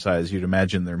the same size, you'd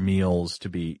imagine their meals to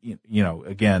be,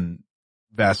 again,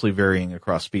 vastly varying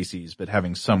across species, but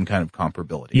having some kind of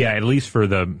comparability. Yeah, at least for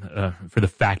the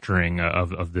factoring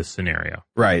of this scenario.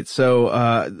 Right. So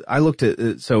I looked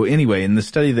at so anyway, in the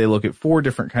study they look at 4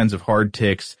 different kinds of hard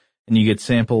ticks, and you get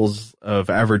samples of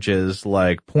averages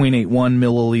like 0.81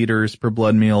 milliliters per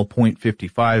blood meal,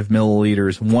 0.55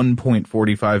 milliliters,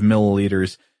 1.45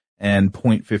 milliliters, and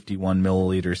 0.51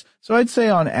 milliliters. So I'd say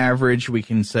on average, we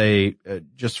can say,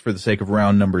 just for the sake of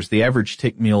round numbers, the average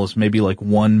tick meal is maybe like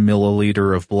 1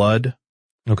 milliliter of blood.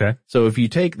 Okay. So if you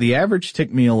take the average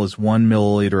tick meal is 1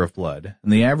 milliliter of blood,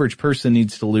 and the average person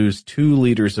needs to lose 2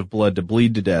 liters of blood to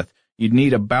bleed to death, you'd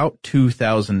need about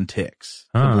 2,000 ticks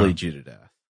to bleed you to death.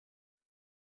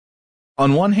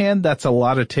 On one hand, that's a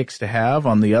lot of ticks to have.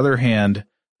 On the other hand,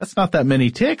 that's not that many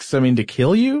ticks. I mean, to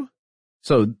kill you.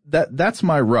 So that's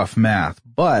my rough math,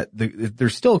 but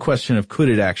there's still a question of could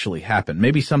it actually happen?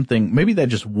 Maybe that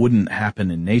just wouldn't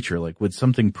happen in nature. Like, would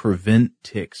something prevent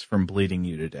ticks from bleeding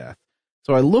you to death?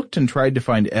 So I looked and tried to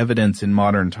find evidence in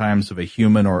modern times of a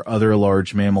human or other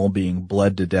large mammal being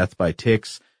bled to death by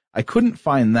ticks. I couldn't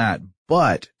find that,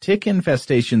 but tick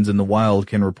infestations in the wild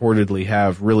can reportedly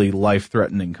have really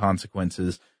life-threatening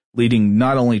consequences, leading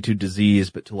not only to disease,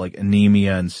 but to like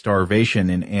anemia and starvation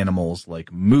in animals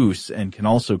like moose, and can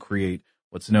also create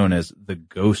what's known as the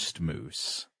ghost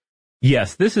moose.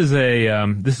 Yes, this is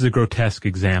a grotesque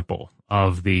example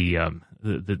of the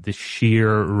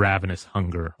sheer ravenous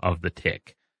hunger of the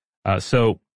tick.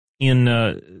 So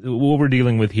what we're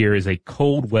dealing with here is a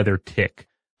cold weather tick,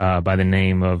 by the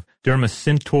name of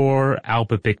Dermacentor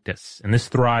albopictus, and this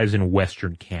thrives in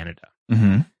western Canada.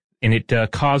 Mm-hmm. And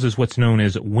it causes what's known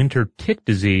as winter tick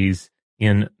disease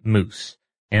in moose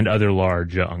and other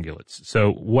large ungulates.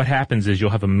 So what happens is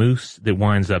you'll have a moose that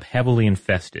winds up heavily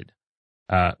infested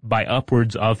by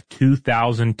upwards of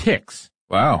 2,000 ticks.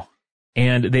 Wow.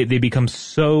 And they become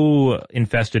so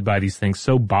infested by these things,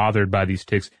 so bothered by these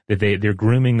ticks, that they're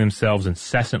grooming themselves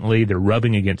incessantly. They're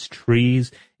rubbing against trees,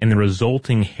 and the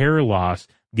resulting hair loss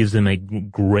gives them a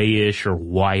grayish or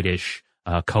whitish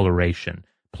coloration.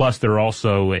 Plus, they're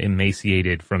also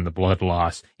emaciated from the blood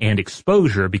loss and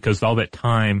exposure, because all that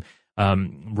time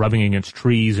rubbing against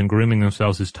trees and grooming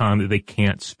themselves is time that they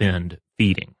can't spend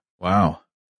feeding. Wow.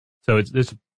 So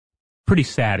it's a pretty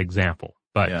sad example.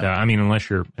 But, yeah. I mean, unless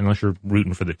you're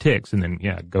rooting for the ticks, and then,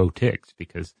 yeah, go ticks,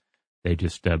 because they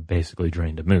just basically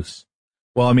drained a moose.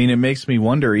 Well, I mean, it makes me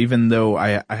wonder, even though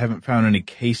I haven't found any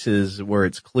cases where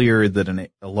it's clear that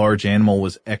a large animal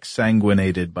was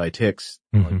exsanguinated by ticks,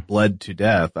 mm-hmm. like bled to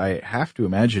death, I have to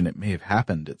imagine it may have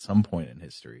happened at some point in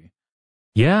history.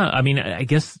 Yeah, I mean, I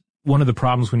guess one of the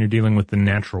problems when you're dealing with the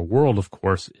natural world, of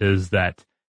course, is that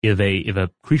if a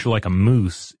creature like a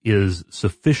moose is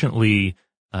sufficiently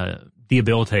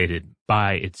debilitated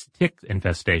by its tick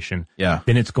infestation, yeah,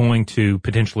 then it's going to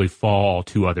potentially fall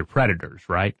to other predators,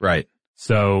 right? Right.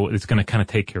 So it's going to kind of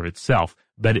take care of itself.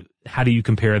 But how do you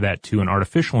compare that to an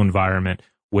artificial environment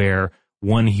where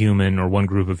one human or one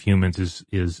group of humans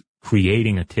is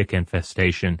creating a tick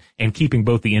infestation and keeping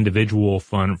both the individual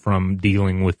from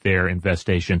dealing with their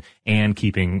infestation and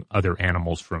keeping other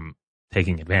animals from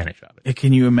taking advantage of it?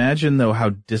 Can you imagine, though, how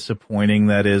disappointing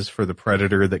that is for the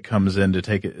predator that comes in to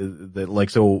take it? That, like,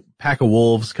 so pack of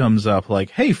wolves comes up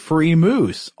like, hey, free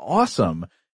moose, awesome,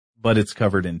 but it's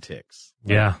covered in ticks.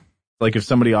 Yeah. Like if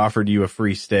somebody offered you a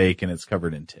free steak and it's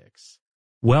covered in ticks.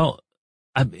 Well,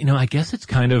 I guess it's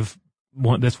kind of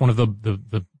that's one of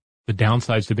the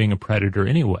downsides to being a predator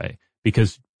anyway,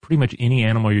 because pretty much any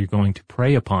animal you're going to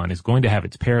prey upon is going to have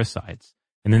its parasites.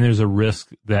 And then there's a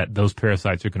risk that those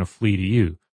parasites are going to flee to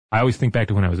you. I always think back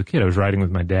to when I was a kid. I was riding with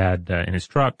my dad in his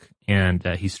truck, and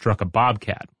he struck a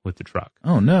bobcat with the truck.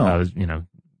 Oh no! It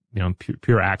was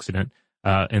pure accident.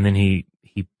 And then he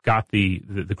got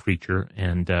the creature,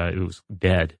 and it was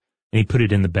dead. And he put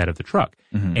it in the bed of the truck,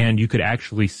 mm-hmm. and you could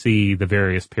actually see the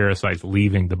various parasites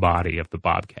leaving the body of the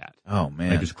bobcat. Oh man!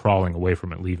 Like just crawling away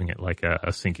from it, leaving it like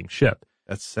a sinking ship.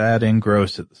 That's sad and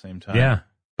gross at the same time. Yeah.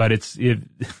 But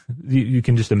you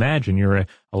can just imagine you're a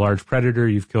large predator,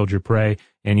 you've killed your prey,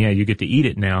 and yeah, you get to eat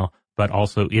it now, but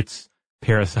also its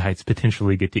parasites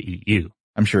potentially get to eat you.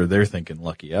 I'm sure they're thinking,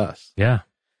 lucky us. Yeah.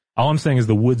 All I'm saying is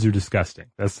the woods are disgusting.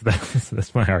 That's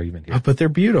my argument here. But they're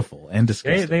beautiful and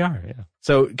disgusting. They are, yeah.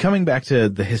 So coming back to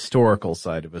the historical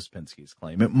side of Ouspensky's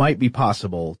claim, it might be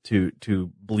possible to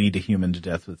bleed a human to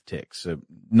death with ticks.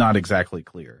 Not exactly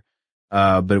clear.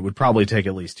 But it would probably take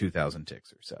at least 2,000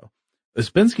 ticks or so.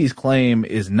 Ouspensky's claim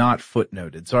is not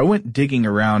footnoted, so I went digging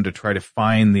around to try to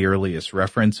find the earliest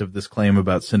reference of this claim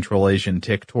about Central Asian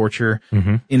tick torture.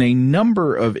 Mm-hmm. In a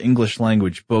number of English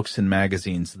language books and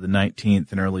magazines of the 19th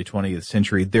and early 20th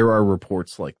century, there are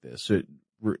reports like this,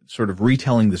 sort of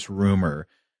retelling this rumor,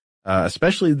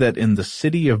 especially that in the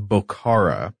city of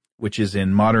Bokhara, which is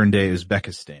in modern-day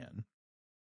Uzbekistan,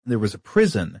 there was a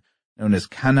prison known as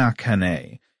Kana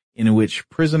Kane, in which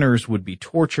prisoners would be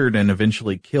tortured and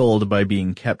eventually killed by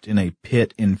being kept in a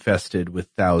pit infested with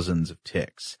thousands of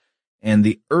ticks. And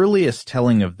the earliest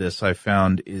telling of this I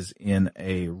found is in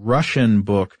a Russian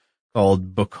book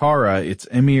called Bokhara, Its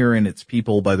Emir and Its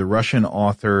People by the Russian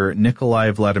author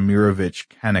Nikolai Vladimirovich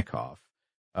Kanikov,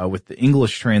 with the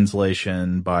English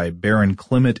translation by Baron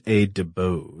Clement A. de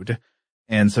Bode.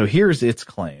 And so here's its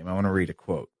claim. I want to read a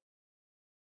quote.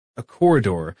 A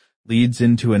corridor leads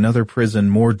into another prison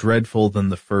more dreadful than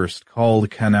the first,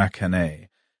 called Kana Kane,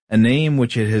 a name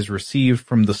which it has received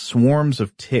from the swarms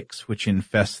of ticks which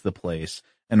infest the place,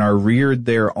 and are reared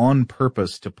there on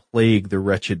purpose to plague the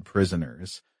wretched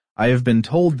prisoners. I have been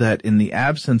told that in the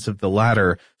absence of the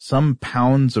latter, some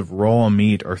pounds of raw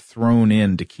meat are thrown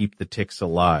in to keep the ticks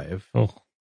alive. Oh.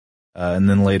 And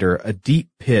then later, a deep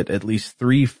pit at least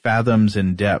 3 fathoms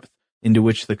in depth, into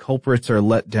which the culprits are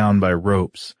let down by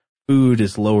ropes. Food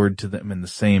is lowered to them in the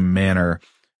same manner.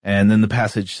 And then the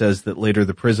passage says that later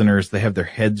the prisoners, they have their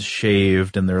heads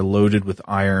shaved and they're loaded with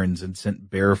irons and sent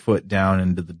barefoot down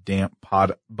into the damp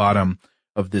bottom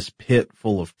of this pit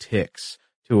full of ticks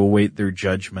to await their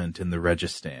judgment in the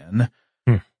Registan.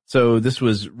 So this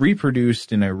was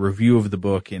reproduced in a review of the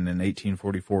book in an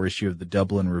 1844 issue of the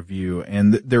Dublin Review,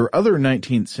 and there are other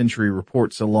 19th century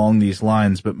reports along these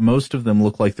lines, but most of them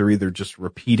look like they're either just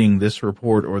repeating this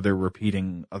report or they're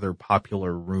repeating other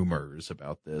popular rumors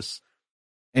about this.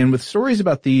 And with stories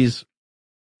about these,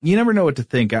 you never know what to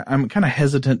think. I'm kind of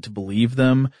hesitant to believe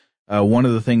them. One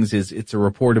of the things is it's a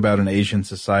report about an Asian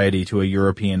society to a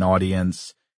European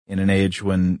audience in an age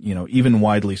when, even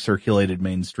widely circulated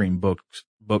mainstream books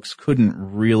couldn't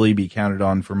really be counted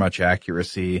on for much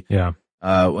accuracy. Yeah.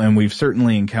 And we've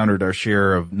certainly encountered our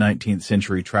share of 19th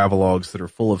century travelogues that are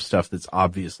full of stuff that's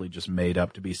obviously just made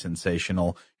up to be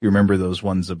sensational. You remember those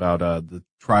ones about the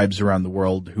tribes around the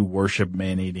world who worship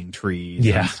man-eating trees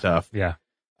and stuff. Yeah.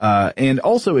 And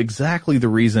also exactly the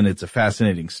reason it's a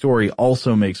fascinating story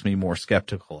also makes me more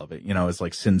skeptical of it. It's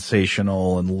like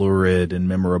sensational and lurid and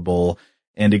memorable,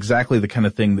 and exactly the kind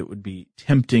of thing that would be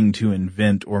tempting to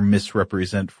invent or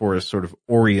misrepresent for a sort of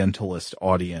Orientalist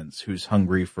audience who's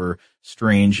hungry for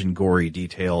strange and gory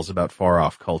details about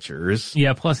far-off cultures.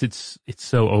 Yeah, plus it's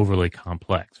so overly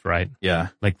complex, right? Yeah.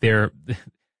 Like there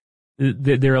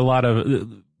are a lot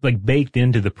of, like, baked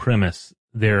into the premise,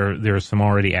 there are some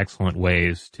already excellent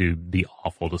ways to be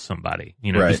awful to somebody.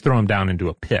 Right. Just throw them down into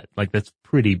a pit. Like, that's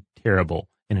pretty terrible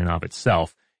in and of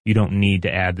itself. You don't need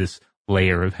to add this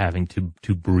layer of having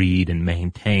to breed and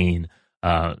maintain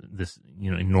this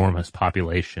enormous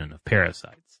population of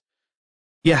parasites.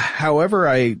 Yeah, however,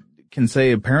 I can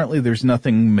say apparently there's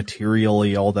nothing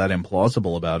materially all that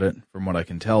implausible about it, from what I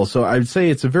can tell. So I'd say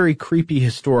it's a very creepy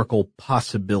historical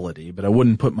possibility, but I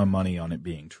wouldn't put my money on it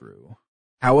being true.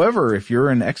 However, if you're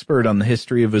an expert on the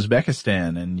history of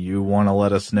Uzbekistan and you want to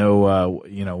let us know,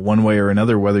 one way or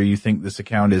another, whether you think this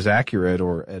account is accurate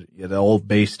or at all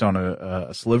based on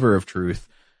a sliver of truth,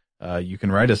 you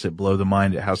can write us at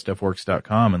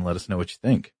blowthemind@howstuffworks.com and let us know what you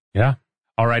think. Yeah.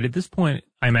 All right. At this point,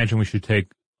 I imagine we should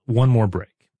take one more break.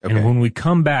 Okay. And when we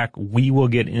come back, we will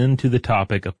get into the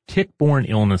topic of tick-borne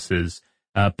illnesses,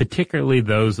 particularly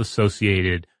those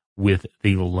associated with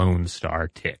the Lone Star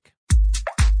tick.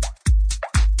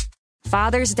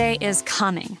 Father's Day is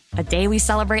coming, a day we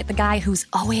celebrate the guy who's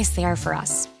always there for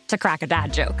us. To crack a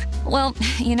dad joke. Well,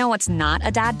 you know what's not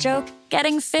a dad joke?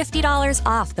 Getting $50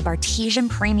 off the Bartesian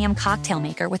Premium Cocktail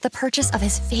Maker with the purchase of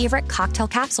his favorite cocktail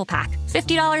capsule pack.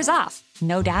 $50 off.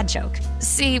 No dad joke.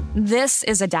 See, this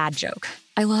is a dad joke.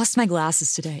 I lost my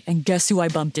glasses today, and guess who I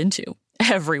bumped into?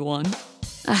 Everyone.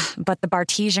 But the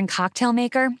Bartesian Cocktail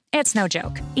Maker, it's no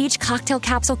joke. Each cocktail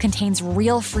capsule contains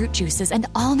real fruit juices and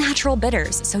all-natural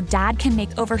bitters, so Dad can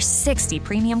make over 60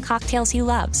 premium cocktails he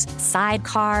loves.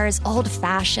 Sidecars, Old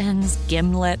Fashions,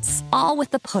 Gimlets, all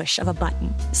with the push of a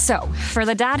button. So, for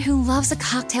the dad who loves a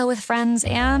cocktail with friends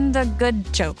and a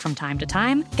good joke from time to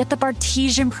time, get the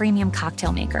Bartesian Premium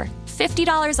Cocktail Maker.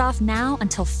 $50 off now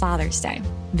until Father's Day.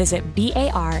 Visit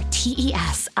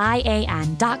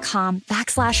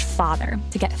BARTESIAN.com/father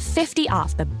to get 50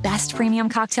 off the best premium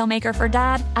cocktail maker for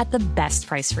dad at the best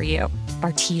price for you.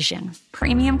 Bartesian.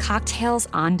 Premium cocktails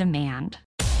on demand.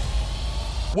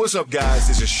 What's up, guys?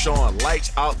 This is Sean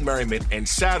Lights Out Merriman, and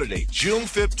Saturday, June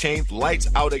 15th, Lights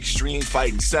Out Extreme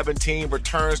Fighting 17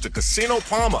 returns to Casino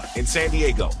Palma in San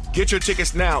Diego. Get your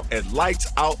tickets now at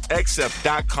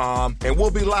lightsoutxf.com, and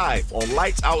we'll be live on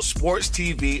Lights Out Sports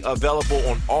TV, available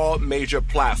on all major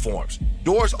platforms.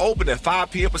 Doors open at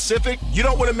 5 p.m. Pacific. You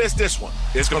don't want to miss this one.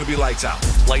 It's going to be lights out.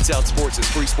 Lights Out Sports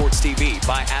is free sports TV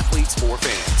by athletes for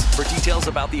fans. For details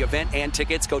about the event and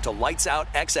tickets, go to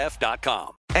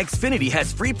lightsoutxf.com. Xfinity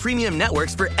has free premium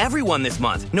networks for everyone this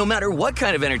month, no matter what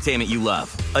kind of entertainment you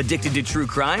love. Addicted to true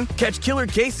crime? Catch killer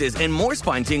cases and more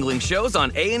spine-tingling shows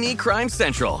on A&E Crime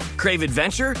Central. Crave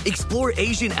adventure? Explore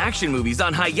Asian action movies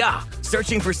on Hi-Ya.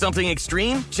 Searching for something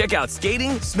extreme? Check out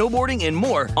skating, snowboarding, and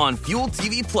more on Fuel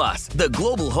TV Plus, the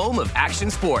global home of action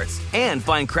sports. And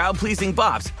find crowd-pleasing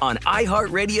bops on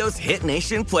iHeartRadio's Hit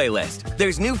Nation playlist.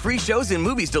 There's new free shows and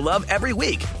movies to love every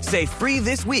week. Say free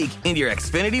this week in your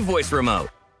Xfinity voice remote.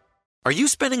 Are you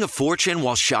spending a fortune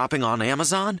while shopping on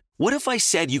Amazon? What if I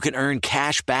said you can earn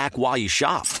cash back while you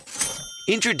shop?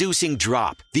 Introducing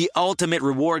Drop, the ultimate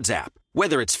rewards app.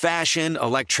 Whether it's fashion,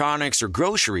 electronics, or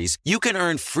groceries, you can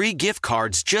earn free gift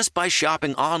cards just by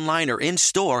shopping online or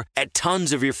in-store at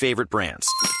tons of your favorite brands.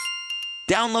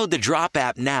 Download the Drop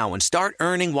app now and start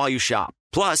earning while you shop.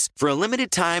 Plus, for a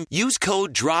limited time, use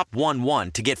code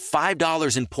DROP11 to get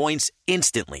 $5 in points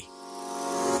instantly.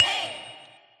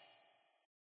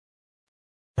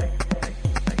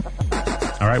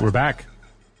 All right, we're back.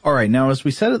 All right. Now, as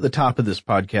we said at the top of this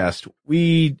podcast,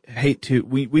 we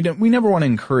never want to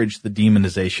encourage the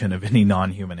demonization of any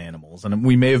non-human animals. And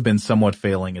we may have been somewhat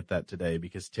failing at that today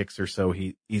because ticks are so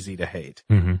easy to hate.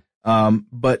 Mm-hmm.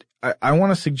 But I want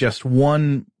to suggest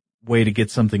one way to get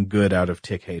something good out of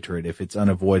tick hatred if it's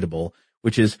unavoidable,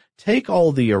 which is take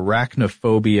all the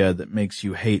arachnophobia that makes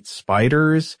you hate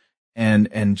spiders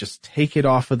and just take it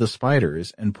off of the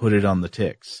spiders and put it on the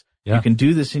ticks. Yeah. You can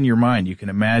do this in your mind. You can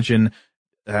imagine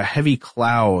a heavy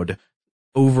cloud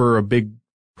over a big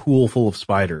pool full of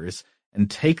spiders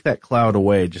and take that cloud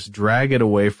away, just drag it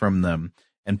away from them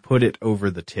and put it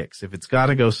over the ticks. If it's got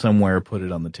to go somewhere, put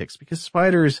it on the ticks because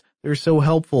spiders, they're so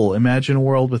helpful. Imagine a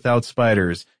world without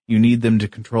spiders. You need them to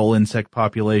control insect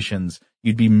populations.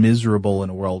 You'd be miserable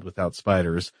in a world without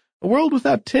spiders. A world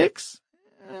without ticks?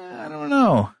 I don't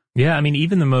know. Yeah, I mean,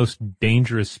 even the most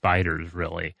dangerous spiders,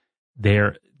 really,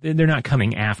 they're not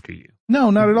coming after you. No,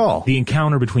 not at all. The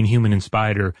encounter between human and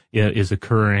spider is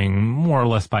occurring more or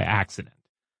less by accident.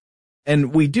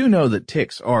 And we do know that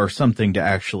ticks are something to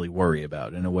actually worry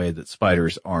about in a way that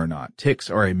spiders are not. Ticks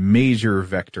are a major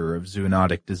vector of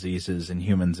zoonotic diseases in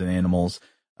humans and animals.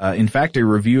 In fact, a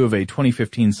review of a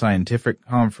 2015 scientific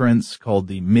conference called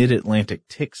the Mid-Atlantic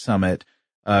Tick Summit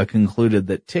concluded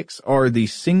that ticks are the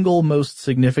single most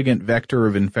significant vector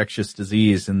of infectious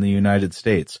disease in the United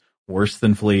States. Worse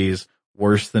than fleas,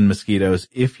 worse than mosquitoes.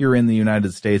 If you're in the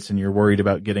United States and you're worried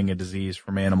about getting a disease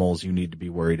from animals, you need to be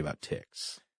worried about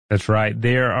ticks. That's right.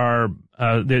 There are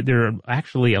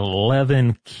actually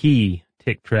 11 key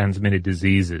tick-transmitted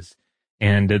diseases,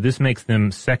 and this makes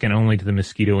them second only to the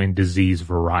mosquito in disease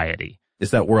variety.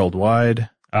 Is that worldwide?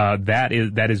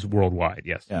 That is worldwide,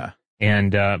 yes. Yeah.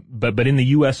 And but in the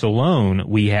U.S. alone,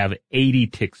 we have 80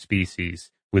 tick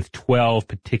species with 12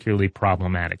 particularly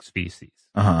problematic species.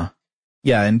 Uh-huh.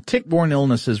 Yeah, and tick-borne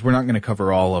illnesses, we're not going to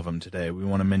cover all of them today. We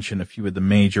want to mention a few of the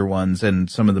major ones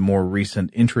and some of the more recent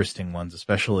interesting ones,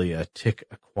 especially a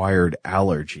tick-acquired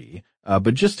allergy.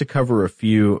 But just to cover a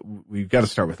few, we've got to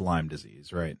start with Lyme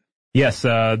disease, right? Yes,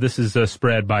 this is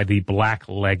spread by the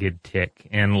black-legged tick.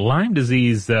 And Lyme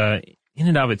disease, in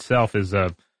and of itself, is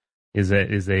a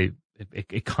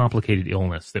complicated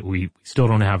illness that we still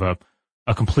don't have a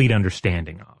complete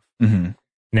understanding of. Mm-hmm.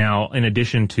 Now, in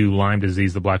addition to Lyme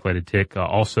disease, the black-legged tick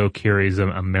also carries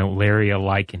a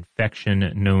malaria-like infection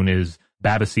known as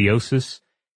babesiosis,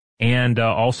 and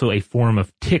also a form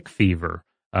of tick fever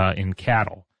in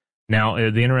cattle. Now,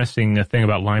 the interesting thing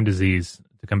about Lyme disease,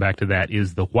 to come back to that,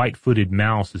 is the white-footed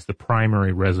mouse is the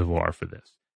primary reservoir for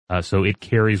this. So it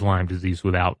carries Lyme disease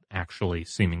without actually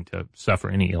seeming to suffer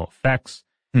any ill effects.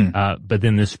 But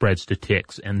then this spreads to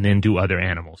ticks and then to other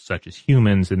animals, such as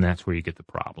humans, and that's where you get the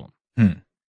problem.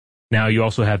 Now, you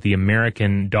also have the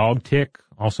American dog tick,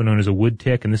 also known as a wood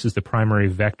tick, and this is the primary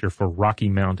vector for Rocky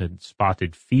Mountain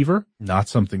spotted fever. Not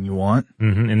something you want.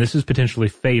 Mm-hmm. And this is potentially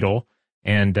fatal,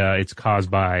 and it's caused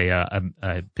by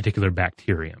a particular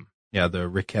bacterium. Yeah, the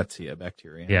Rickettsia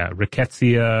bacteria. Yeah,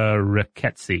 Rickettsia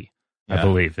rickettsii, I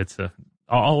believe. It's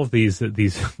all of these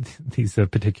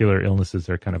particular illnesses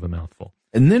are kind of a mouthful.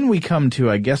 And then we come to,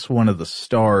 I guess, one of the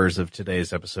stars of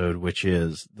today's episode, which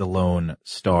is the lone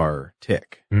star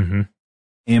tick. Mm-hmm.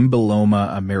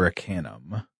 Ambyloma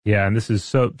americanum. Yeah, and this is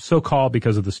so called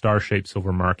because of the star-shaped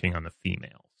silver marking on the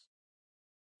females.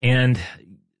 And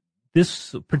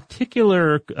this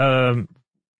particular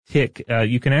tick,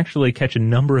 you can actually catch a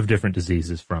number of different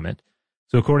diseases from it.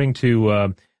 So according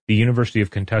to the University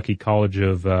of Kentucky College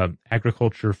of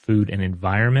Agriculture, Food, and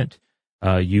Environment,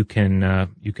 you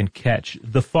can catch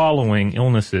the following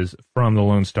illnesses from the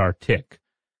lone star tick: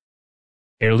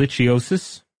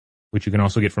 ehrlichiosis, which you can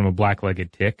also get from a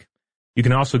black-legged tick. You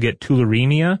can also get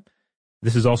tularemia.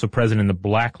 This is also present in the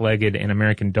black-legged and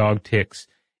American dog ticks.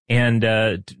 And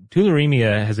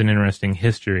tularemia has an interesting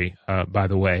history, by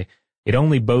the way. It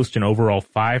only boasts an overall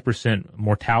 5%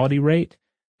 mortality rate,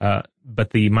 but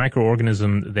the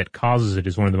microorganism that causes it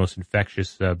is one of the most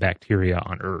infectious bacteria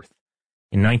on Earth.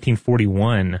 In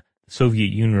 1941, the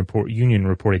Soviet Union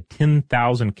reported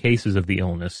 10,000 cases of the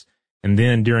illness, and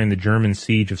then during the German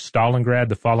siege of Stalingrad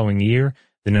the following year,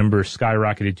 the number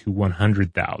skyrocketed to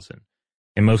 100,000.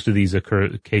 and most of these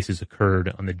cases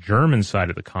occurred on the German side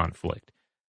of the conflict.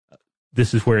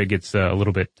 This is where it gets a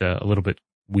little bit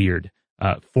weird.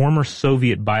 Former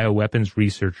Soviet bioweapons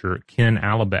researcher Ken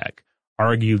Alibek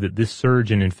argued that this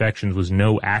surge in infections was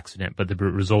no accident, but the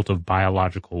result of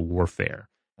biological warfare.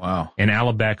 Wow. And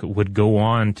Alibek would go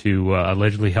on to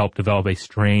allegedly help develop a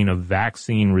strain of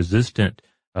vaccine-resistant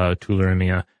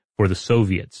tularemia for the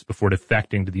Soviets before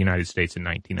defecting to the United States in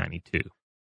 1992.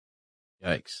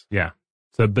 Yikes. Yeah.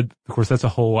 So, but of course, that's a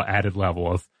whole added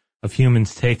level of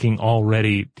humans taking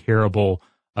already terrible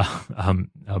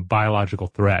biological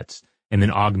threats and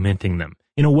then augmenting them.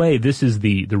 In a way, this is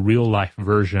the real-life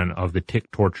version of the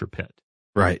tick torture pit.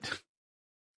 Right.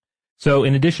 So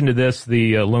in addition to this,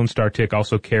 the Lone Star tick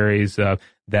also carries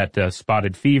that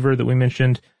spotted fever that we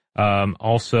mentioned.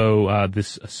 Also,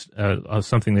 this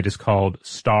something that is called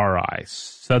star eye,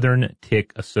 Southern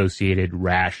Tick-Associated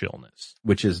Rash Illness.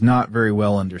 Which is not very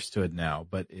well understood now,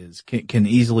 but can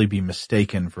easily be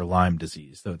mistaken for Lyme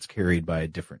disease, though it's carried by a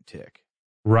different tick.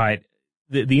 Right.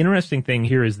 The interesting thing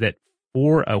here is that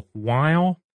for a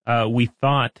while, we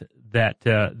thought that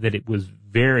it was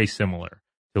very similar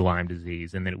to Lyme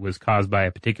disease and that it was caused by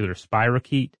a particular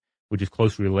spirochete, which is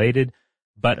closely related.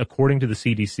 But according to the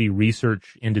CDC,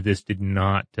 research into this did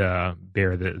not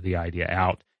bear the idea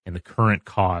out, and the current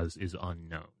cause is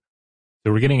unknown.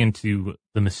 So we're getting into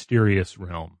the mysterious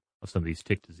realm of some of these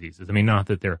tick diseases. I mean, not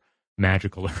that they're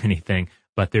magical or anything,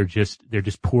 but they're just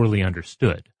poorly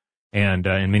understood, and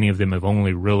many of them have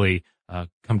only really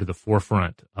come to the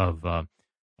forefront of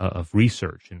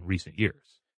research in recent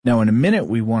years. Now, in a minute,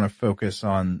 we want to focus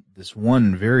on this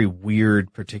one very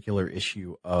weird particular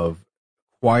issue of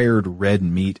acquired red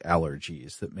meat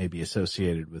allergies that may be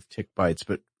associated with tick bites.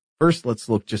 But first, let's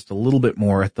look just a little bit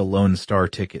more at the Lone Star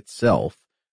tick itself.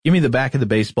 Give me the back of the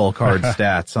baseball card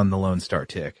stats on the Lone Star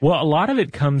tick. Well, a lot of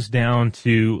it comes down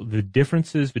to the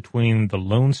differences between the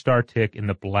Lone Star tick and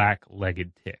the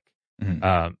black-legged tick,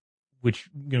 which,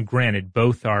 granted,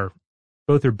 both are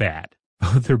bad.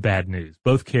 Both are bad news.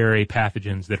 Both carry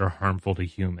pathogens that are harmful to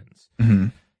humans. Mm-hmm.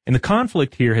 And the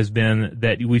conflict here has been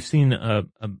that we've seen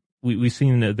we've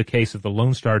seen the case of the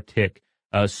Lone Star tick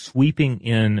sweeping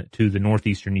into the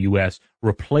northeastern U.S.,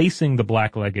 replacing the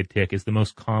black-legged tick as the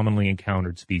most commonly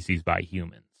encountered species by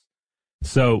humans.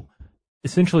 So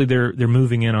essentially, they're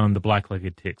moving in on the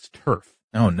black-legged tick's turf.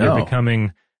 Oh no!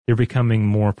 They're becoming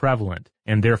more prevalent,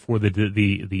 and therefore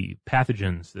the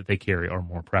pathogens that they carry are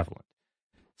more prevalent.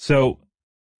 So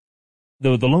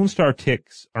the Lone Star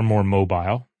ticks are more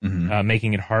mobile,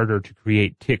 making it harder to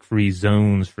create tick-free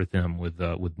zones for them with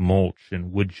mulch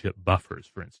and wood chip buffers,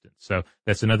 for instance. So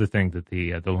that's another thing that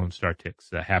the Lone Star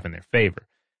ticks have in their favor.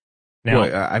 Now,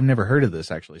 boy, I've never heard of this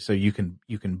actually. So you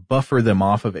can buffer them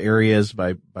off of areas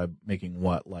by making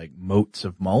what, like moats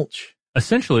of mulch?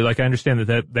 Essentially, like I understand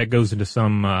that goes into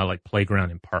some like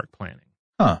playground and park planning.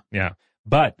 Huh. Yeah,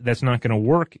 but that's not going to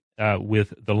work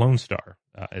with the Lone Star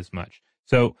as much.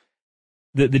 So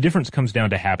the difference comes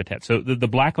down to habitat. So the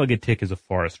black-legged tick is a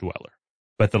forest dweller,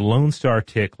 but the Lone Star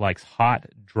tick likes hot,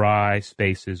 dry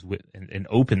spaces and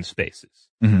open spaces.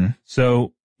 Mm-hmm.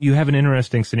 So you have an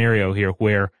interesting scenario here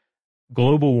where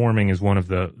global warming is one of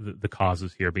the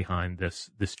causes here behind this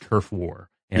turf war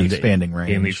and the expanding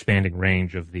range and the expanding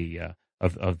range of the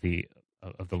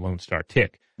Lone Star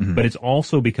tick. Mm-hmm. But it's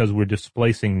also because we're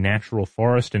displacing natural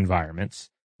forest environments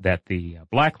that the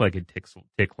black-legged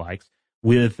tick likes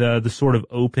with the sort of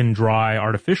open, dry,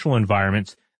 artificial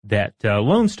environments that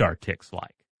Lone Star ticks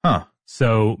like. Huh.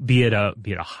 So be it a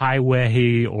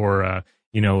highway or a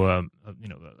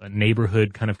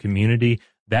neighborhood kind of community,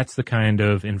 that's the kind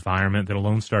of environment that a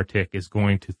Lone Star tick is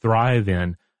going to thrive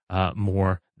in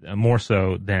more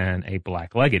so than a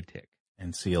black-legged tick.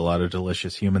 And see a lot of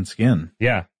delicious human skin.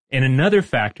 Yeah. And another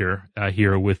factor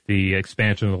here with the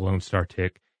expansion of the Lone Star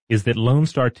tick is that Lone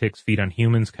Star ticks feed on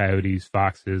humans, coyotes,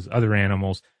 foxes, other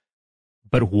animals,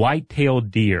 but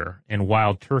white-tailed deer and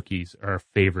wild turkeys are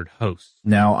favored hosts.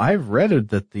 Now, I've read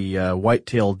that the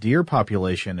white-tailed deer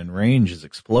population and range is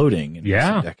exploding in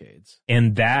recent decades.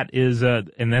 And that is,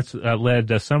 that's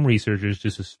led some researchers to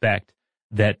suspect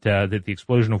that the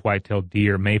explosion of white-tailed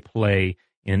deer may play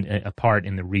a part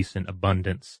in the recent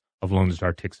abundance of Lone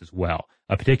Star ticks as well.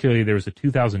 Particularly, there was a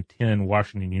 2010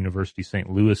 Washington University St.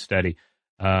 Louis study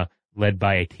led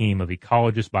by a team of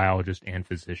ecologists, biologists, and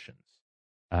physicians.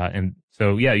 And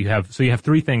so, yeah, you have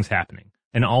three things happening,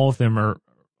 and all of them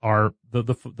are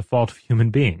the fault of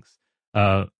human beings.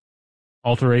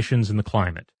 Alterations in the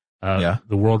climate, the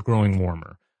world growing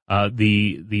warmer,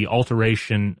 the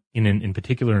alteration in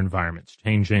particular environments,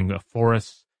 changing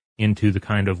forests into the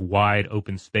kind of wide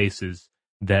open spaces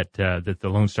that the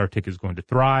Lone Star tick is going to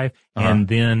thrive, and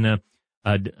then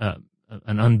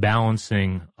an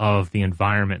unbalancing of the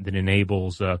environment that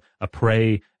enables a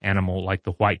prey animal like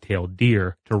the white-tailed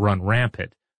deer to run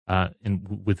rampant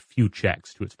with few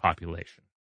checks to its population.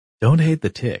 Don't hate the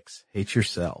ticks. Hate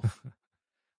yourself.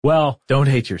 Well, don't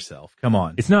hate yourself. Come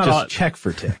on. It's not just check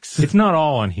for ticks. It's not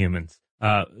all on humans.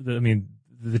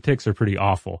 The ticks are pretty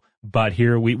awful, but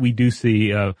here we do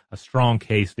see a strong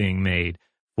case being made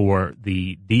for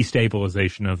the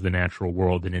destabilization of the natural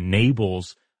world that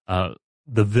enables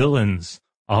the villains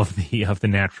of the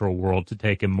natural world to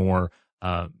take a more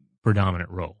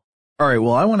predominant role. All right.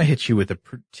 Well, I want to hit you with a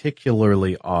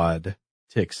particularly odd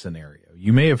tick scenario.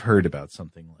 You may have heard about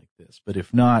something like this, but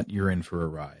if not, you're in for a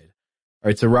ride. All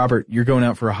right. So, Robert, you're going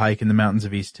out for a hike in the mountains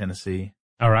of East Tennessee.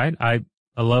 All right.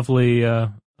 A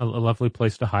lovely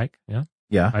place to hike. Yeah.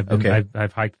 Yeah.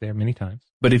 I've hiked there many times.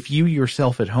 But if you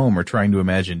yourself at home are trying to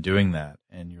imagine doing that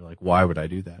and you're like, why would I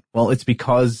do that? Well, it's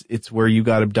because it's where you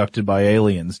got abducted by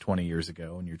aliens 20 years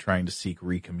ago and you're trying to seek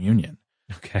recommunion.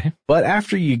 Okay. But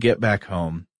after you get back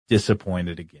home,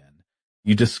 disappointed again,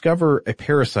 you discover a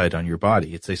parasite on your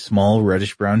body. It's a small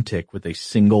reddish-brown tick with a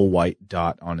single white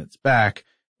dot on its back,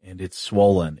 and it's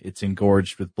swollen. It's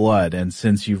engorged with blood. And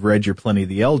since you've read your Pliny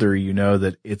the Elder, you know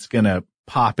that it's going to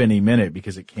pop any minute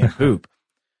because it can't poop.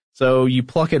 So you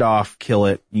pluck it off, kill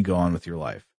it, you go on with your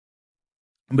life.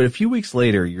 But a few weeks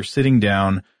later, you're sitting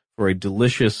down for a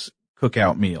delicious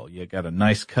cookout meal. You got a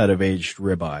nice cut of aged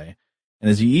ribeye. And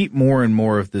as you eat more and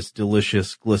more of this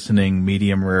delicious, glistening,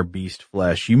 medium rare beast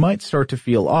flesh, you might start to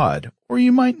feel odd, or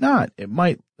you might not. It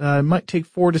might take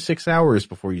 4 to 6 hours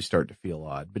before you start to feel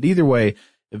odd. But either way,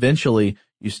 eventually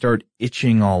you start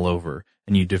itching all over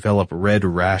and you develop red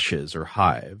rashes or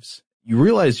hives. You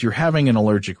realize you're having an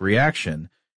allergic reaction,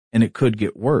 and it could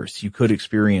get worse. You could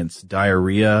experience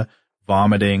diarrhea,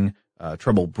 vomiting,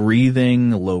 trouble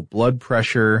breathing, low blood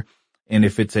pressure, and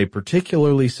if it's a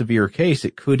particularly severe case,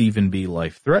 it could even be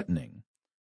life-threatening.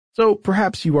 So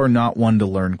perhaps you are not one to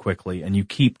learn quickly, and you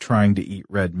keep trying to eat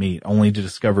red meat, only to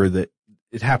discover that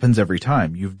it happens every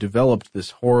time. You've developed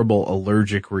this horrible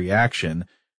allergic reaction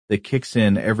that kicks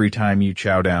in every time you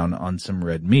chow down on some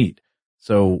red meat.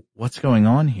 So what's going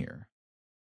on here?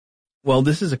 Well,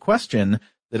 this is a question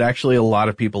that actually a lot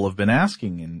of people have been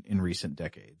asking in recent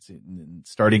decades.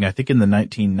 Starting, I think, in the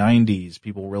 1990s,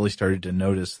 people really started to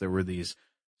notice there were these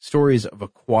stories of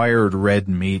acquired red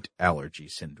meat allergy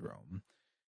syndrome.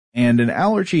 And an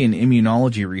allergy and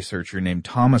immunology researcher named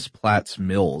Thomas Platts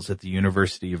Mills at the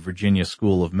University of Virginia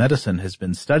School of Medicine has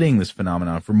been studying this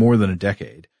phenomenon for more than a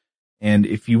decade. And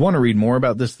if you want to read more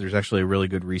about this, there's actually a really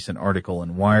good recent article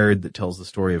in Wired that tells the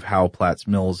story of how Platts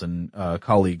Mills and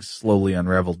colleagues slowly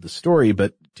unraveled the story.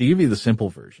 But to give you the simple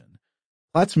version,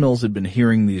 Platts Mills had been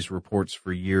hearing these reports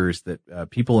for years that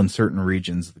people in certain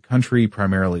regions of the country,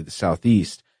 primarily the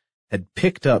Southeast, had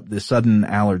picked up the sudden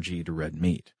allergy to red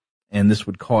meat. And this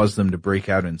would cause them to break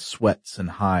out in sweats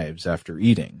and hives after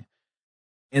eating.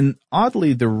 And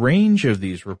oddly, the range of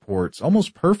these reports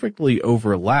almost perfectly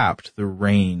overlapped the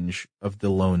range of the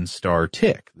Lone Star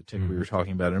tick, the tick we were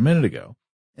talking about a minute ago.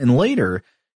 And later,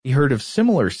 he heard of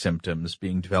similar symptoms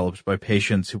being developed by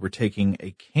patients who were taking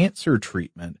a cancer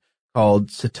treatment called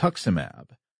cetuximab.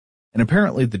 And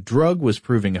apparently the drug was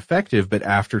proving effective, but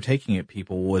after taking it,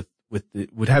 people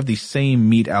would have these same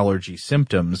meat allergy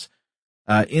symptoms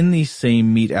in these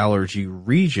same meat allergy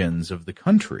regions of the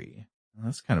country. Well,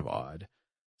 that's kind of odd.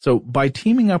 So by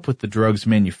teaming up with the drug's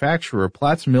manufacturer,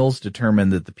 Platts Mills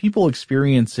determined that the people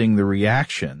experiencing the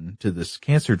reaction to this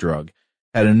cancer drug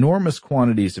had enormous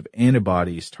quantities of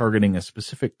antibodies targeting a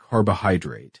specific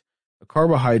carbohydrate, a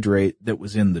carbohydrate that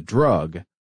was in the drug,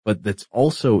 but that's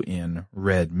also in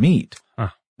red meat. Huh.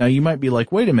 Now you might be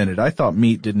like, wait a minute, I thought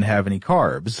meat didn't have any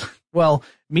carbs. Well,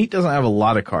 meat doesn't have a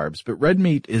lot of carbs, but red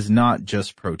meat is not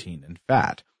just protein and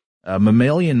fat.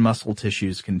 Mammalian muscle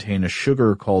tissues contain a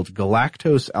sugar called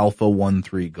galactose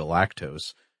alpha-1,3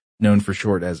 galactose, known for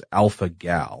short as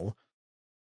alpha-gal.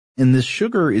 And this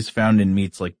sugar is found in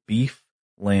meats like beef,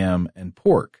 lamb, and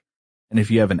pork. And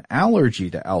if you have an allergy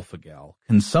to alpha-gal,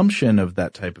 consumption of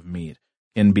that type of meat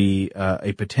can be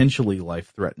a potentially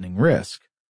life-threatening risk.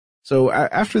 So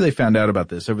after they found out about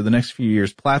this, over the next few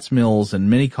years, Platts Mills and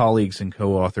many colleagues and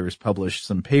co-authors published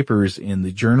some papers in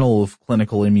the Journal of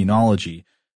Clinical Immunology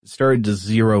that started to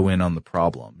zero in on the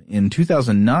problem. In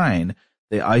 2009,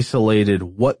 they isolated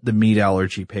what the meat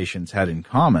allergy patients had in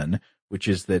common, which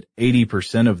is that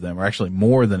 80% of them, or actually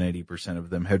more than 80%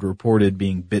 of them, had reported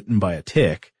being bitten by a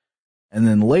tick. And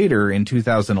then later, in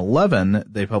 2011,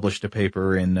 they published a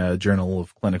paper in Journal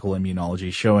of Clinical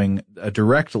Immunology showing a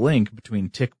direct link between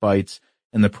tick bites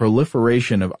and the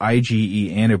proliferation of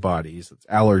IgE antibodies, that's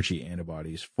allergy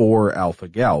antibodies, for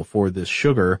alpha-gal, for this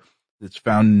sugar that's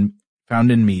found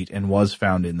in meat and was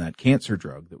found in that cancer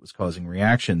drug that was causing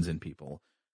reactions in people.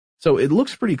 So it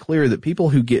looks pretty clear that people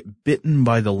who get bitten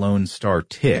by the Lone Star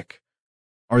tick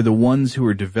are the ones who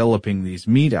are developing these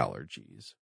meat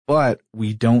allergies, but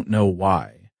we don't know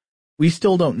why. We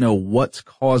still don't know what's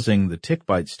causing the tick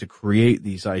bites to create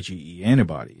these IgE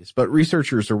antibodies, but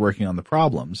researchers are working on the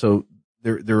problem. So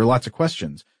there are lots of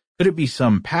questions. Could it be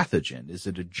some pathogen? Is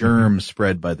it a germ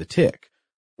spread by the tick?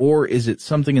 Or is it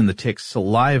something in the tick's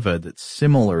saliva that's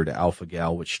similar to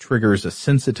alpha-gal, which triggers a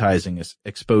sensitizing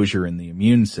exposure in the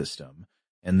immune system,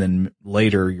 and then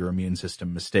later your immune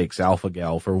system mistakes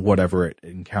alpha-gal for whatever it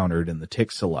encountered in the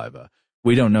tick's saliva?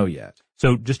 We don't know yet.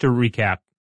 So just to recap,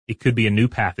 it could be a new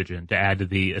pathogen to add to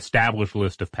the established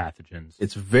list of pathogens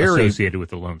associated with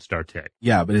the Lone Star tick.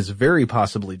 Yeah, but it's very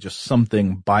possibly just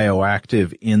something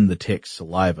bioactive in the tick's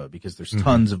saliva, because there's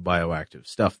tons of bioactive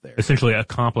stuff there. Essentially a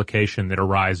complication that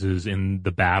arises in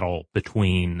the battle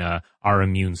between our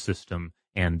immune system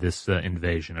and this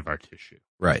invasion of our tissue.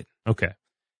 Right. Okay.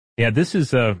 Yeah, this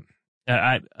is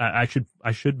I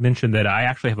should mention that I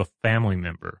actually have a family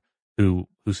member who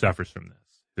suffers from this.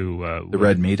 The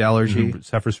red meat allergy? Who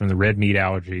suffers from the red meat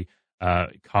allergy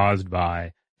caused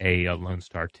by a Lone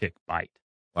Star tick bite.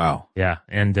 Wow. Yeah,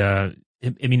 and I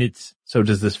mean it's. So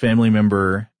does this family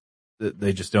member,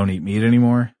 they just don't eat meat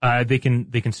anymore? They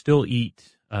can still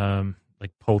eat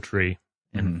like poultry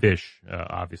and fish,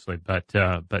 obviously, but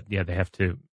yeah, they have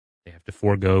to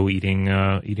forego eating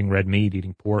red meat,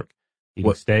 eating pork,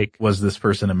 eating steak. Was this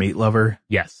person a meat lover?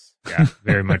 Yes, yeah,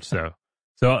 very much so.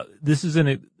 So this is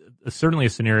certainly a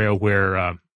scenario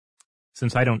where,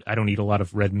 since I don't eat a lot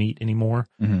of red meat anymore,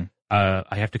 I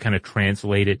have to kind of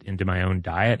translate it into my own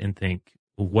diet and think,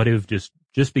 well, what if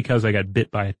just because I got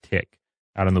bit by a tick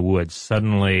out in the woods,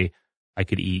 suddenly I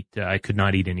could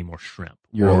not eat any more shrimp.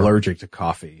 You're allergic to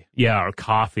coffee. Yeah, or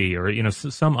coffee, or,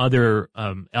 some other,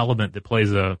 element that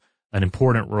plays an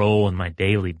important role in my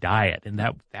daily diet. And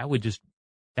that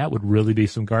would really be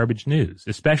some garbage news,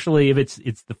 especially if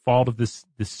it's the fault of this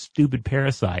stupid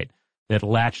parasite that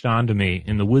latched onto me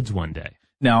in the woods one day.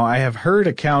 Now, I have heard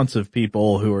accounts of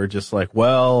people who are just like,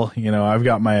 well, I've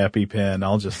got my EpiPen.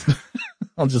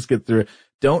 I'll just get through it.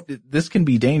 This can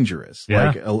be dangerous.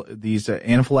 Yeah. Like these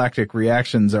anaphylactic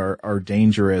reactions are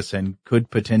dangerous and could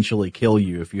potentially kill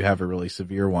you if you have a really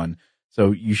severe one.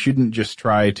 So you shouldn't just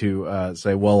try to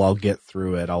say, well, I'll get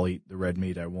through it. I'll eat the red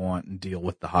meat I want and deal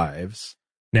with the hives.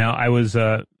 Now, I was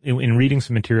in reading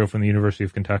some material from the University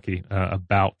of Kentucky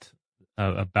about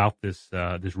this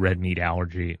red meat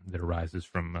allergy that arises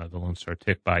from the Lone Star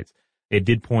tick bites. It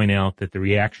did point out that the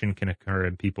reaction can occur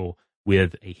in people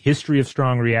with a history of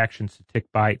strong reactions to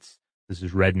tick bites. This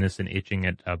is redness and itching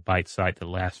at a bite site that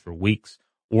lasts for weeks,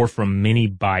 or from many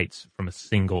bites from a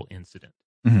single incident.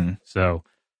 Mm-hmm. So,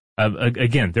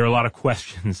 again, there are a lot of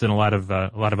questions and a lot of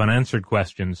unanswered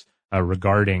questions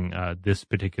regarding this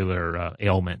particular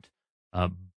ailment,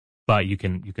 but you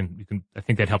can. I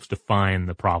think that helps define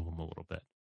the problem a little bit.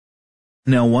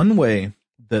 Now, one way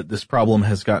that this problem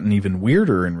has gotten even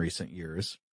weirder in recent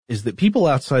years is that people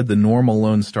outside the normal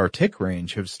Lone Star tick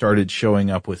range have started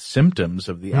showing up with symptoms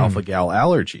of the alpha-gal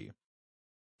allergy.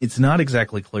 It's not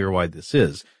exactly clear why this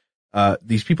is.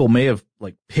 These people may have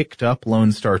picked up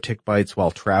Lone Star tick bites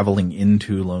while traveling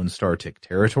into Lone Star tick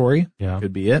territory. Yeah.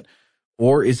 Could be it.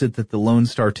 Or is it that the Lone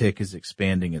Star tick is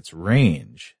expanding its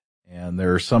range? And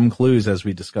there are some clues, as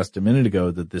we discussed a minute ago,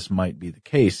 that this might be the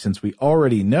case, since we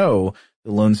already know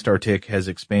the Lone Star tick has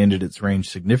expanded its range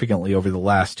significantly over the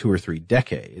last 2 or 3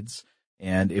 decades.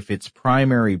 And if its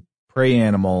primary prey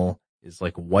animal is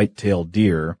like a white-tailed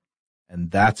deer, and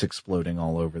that's exploding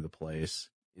all over the place,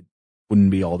 it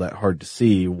wouldn't be all that hard to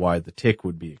see why the tick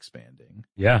would be expanding.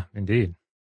 Yeah, indeed.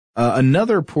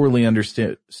 Another poorly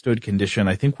understood condition,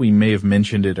 I think we may have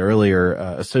mentioned it earlier,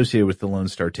 associated with the Lone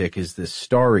Star tick, is this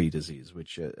starry disease,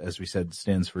 which, as we said,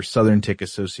 stands for Southern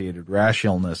Tick-Associated Rash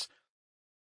Illness.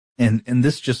 And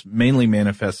this just mainly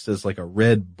manifests as like a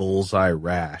red bullseye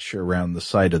rash around the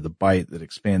site of the bite that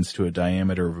expands to a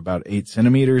diameter of about 8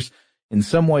 centimeters, in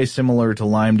some way similar to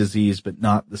Lyme disease, but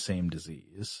not the same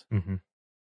disease. Mm-hmm.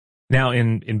 Now,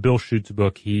 in Bill Schutt's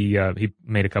book, he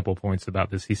made a couple of points about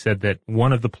this. He said that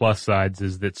one of the plus sides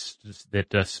is that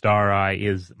star eye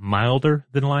is milder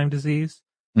than Lyme disease,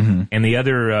 and the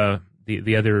other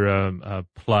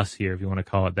plus here, if you want to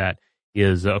call it that,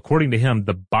 is according to him,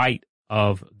 the bite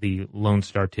of the Lone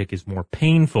Star tick is more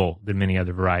painful than many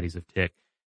other varieties of tick,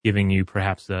 giving you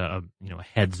perhaps a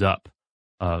heads up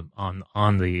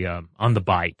on the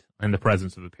bite and the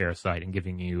presence of a parasite, and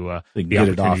giving you the get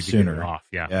it opportunity off to sooner. get it off.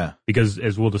 Yeah. Yeah. Because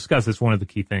as we'll discuss, it's one of the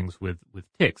key things with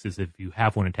ticks is if you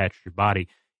have one attached to your body,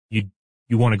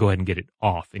 you want to go ahead and get it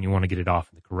off, and you want to get it off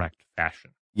in the correct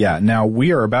fashion. Yeah. Now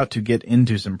we are about to get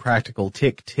into some practical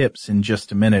tick tips in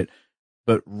just a minute,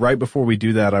 but right before we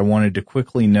do that, I wanted to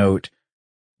quickly note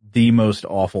the most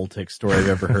awful tick story I've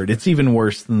ever heard. It's even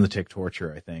worse than the tick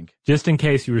torture, I think. Just in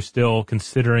case you were still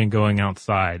considering going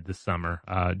outside this summer,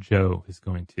 Joe is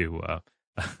going to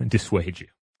dissuade you.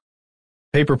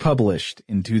 Paper published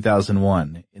in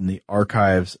 2001 in the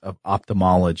Archives of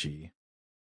Ophthalmology.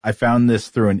 I found this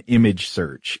through an image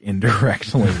search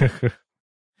indirectly.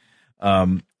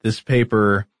 This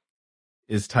paper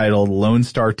is titled Lone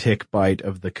Star Tick Bite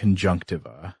of the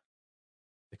Conjunctiva.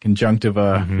 The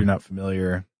conjunctiva, if you're not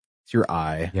familiar, it's your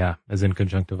eye. Yeah, as in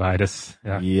conjunctivitis.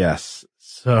 Yeah. Yes.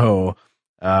 So,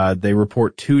 they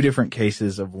report 2 different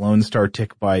cases of Lone Star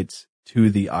tick bites to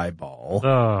the eyeball.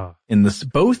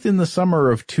 Both in the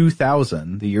summer of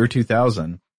 2000, the year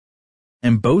 2000,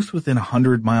 and both within a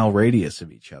 100-mile radius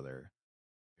of each other.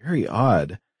 Very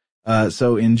odd.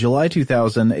 So in July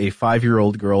 2000, a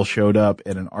 5-year-old girl showed up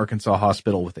at an Arkansas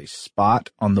hospital with a spot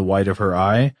on the white of her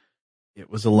eye. It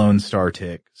was a Lone Star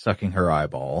tick sucking her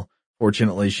eyeball.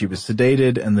 Fortunately, she was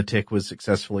sedated and the tick was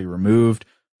successfully removed.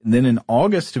 And then in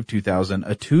August of 2000,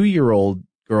 a 2-year-old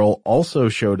girl also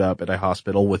showed up at a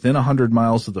hospital within 100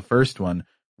 miles of the first one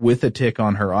with a tick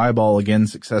on her eyeball, again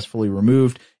successfully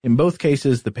removed. In both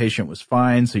cases, the patient was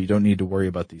fine, so you don't need to worry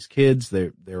about these kids.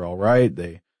 They're all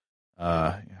right.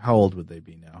 How old would they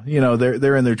be now? You know,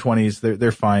 they're in their 20s.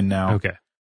 They're fine now. Okay.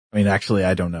 I mean, actually,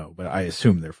 I don't know, but I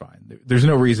assume they're fine. There's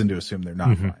no reason to assume they're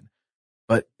not fine.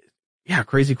 But yeah,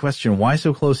 crazy question. Why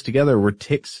so close together? Were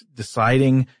ticks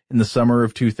deciding in the summer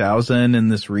of 2000 in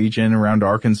this region around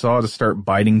Arkansas to start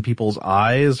biting people's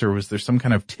eyes, or was there some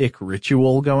kind of tick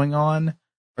ritual going on?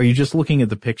 Are you just looking at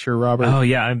the picture, Robert? Oh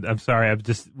yeah, I'm sorry.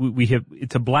 We have,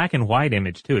 it's a black and white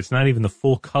image too. It's not even the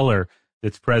full color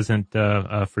that's present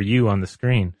for you on the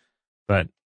screen. But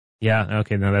yeah,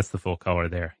 okay, no, that's the full color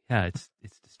there. Yeah, it's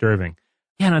disturbing.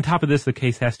 Yeah, and on top of this, the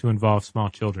case has to involve small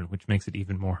children, which makes it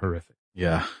even more horrific.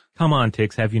 Yeah. Come on,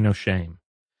 ticks, have you no shame?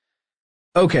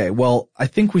 Okay, well, I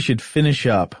think we should finish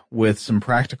up with some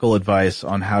practical advice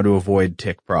on how to avoid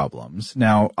tick problems.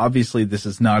 Now, obviously, this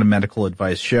is not a medical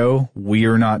advice show. We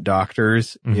are not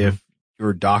doctors. If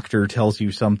your doctor tells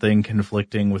you something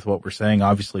conflicting with what we're saying,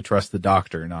 obviously trust the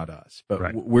doctor, not us.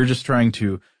 But we're just trying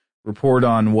to report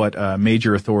on what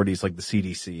major authorities like the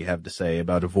CDC have to say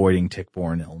about avoiding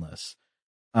tick-borne illness.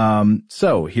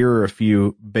 So here are a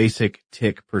few basic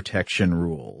tick protection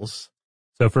rules.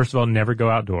 So first of all, never go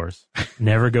outdoors.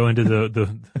 Never go into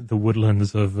the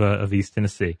woodlands of East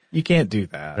Tennessee. You can't do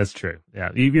that. That's true. Yeah,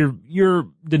 you're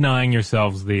denying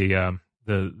yourselves the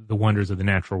wonders of the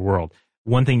natural world.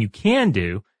 One thing you can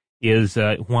do is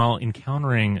while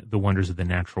encountering the wonders of the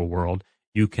natural world,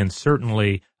 you can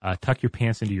certainly tuck your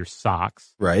pants into your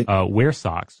socks. Right. Wear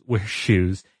socks, wear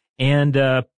shoes, and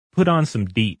put on some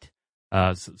DEET.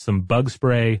 Some bug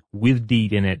spray with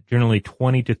DEET in it, generally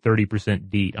 20 to 30%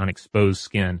 DEET on exposed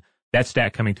skin. That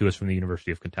stat coming to us from the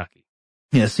University of Kentucky.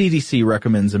 Yeah, CDC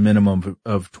recommends a minimum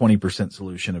of 20%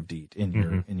 solution of DEET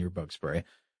in your bug spray.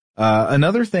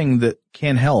 Another thing that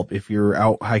can help if you're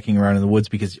out hiking around in the woods,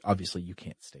 because obviously you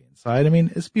can't stay inside. I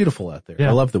mean, it's beautiful out there. Yeah.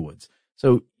 I love the woods.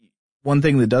 So one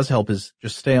thing that does help is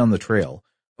just stay on the trail.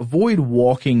 Avoid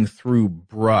walking through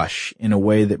brush in a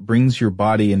way that brings your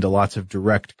body into lots of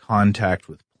direct contact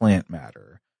with plant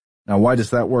matter. Now, why does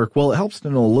that work? Well, it helps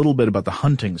to know a little bit about the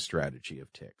hunting strategy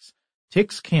of ticks.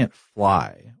 Ticks can't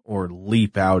fly or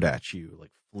leap out at you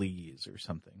like fleas or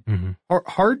something.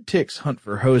 Hard ticks hunt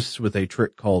for hosts with a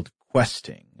trick called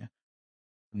questing.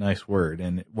 Nice word.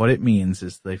 And what it means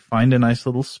is they find a nice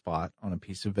little spot on a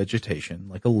piece of vegetation,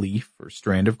 like a leaf or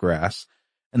strand of grass,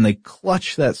 and they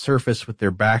clutch that surface with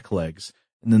their back legs,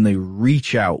 and then they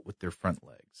reach out with their front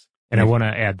legs. And I want to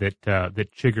add that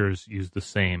chiggers use the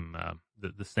same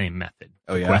method.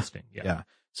 Oh yeah, questing. Yeah.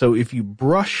 So if you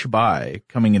brush by,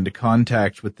 coming into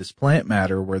contact with this plant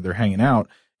matter where they're hanging out,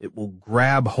 it will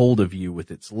grab hold of you with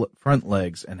its front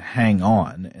legs and hang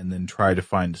on, and then try to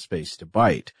find a space to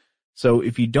bite. So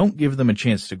if you don't give them a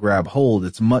chance to grab hold,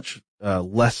 it's much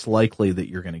less likely that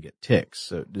you're going to get ticks.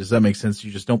 So does that make sense?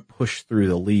 You just don't push through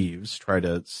the leaves. Try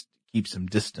to keep some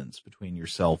distance between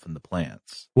yourself and the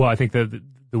plants. Well, I think the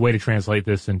way to translate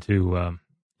this into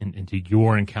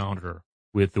your encounter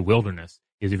with the wilderness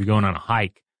is if you're going on a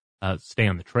hike, stay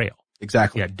on the trail.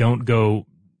 Exactly. Yeah, don't go,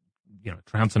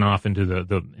 trouncing off into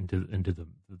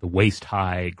the waist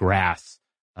high grass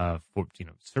for,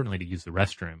 certainly to use the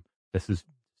restroom.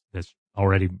 That's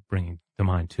already bringing to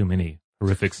mind too many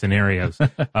horrific scenarios.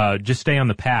 Just stay on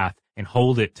the path and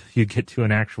hold it till you get to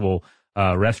an actual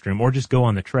restroom, or just go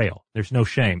on the trail. There's no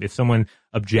shame. If someone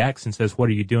objects and says, "What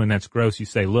are you doing? That's gross," you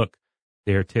say, "Look,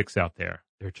 there are ticks out there.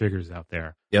 There are chiggers out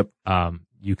there." Yep.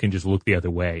 You can just look the other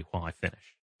way while I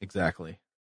finish. Exactly.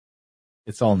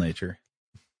 It's all nature.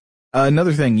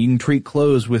 Another thing, you can treat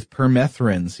clothes with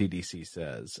permethrin, CDC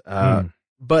says.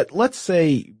 But let's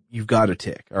say you've got a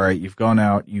tick. All right, you've gone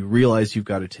out, you realize you've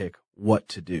got a tick. What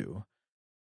to do?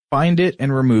 Find it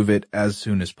and remove it as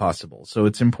soon as possible. So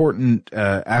it's important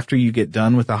after you get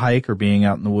done with a hike or being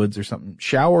out in the woods or something,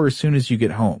 shower as soon as you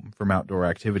get home from outdoor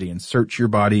activity and search your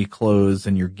body, clothes,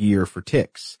 and your gear for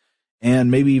ticks. And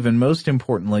maybe even most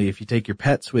importantly, if you take your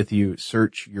pets with you,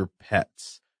 search your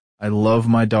pets. I love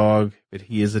my dog, but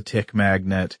he is a tick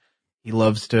magnet. He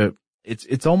loves to,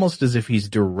 it's almost as if he's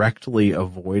directly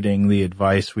avoiding the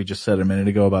advice we just said a minute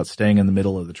ago about staying in the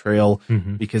middle of the trail,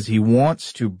 because he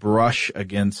wants to brush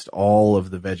against all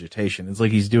of the vegetation. It's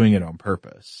like he's doing it on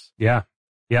purpose. Yeah.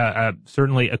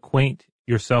 Certainly acquaint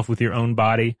yourself with your own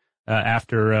body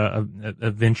after a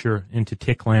venture into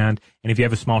tick land. And if you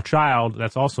have a small child,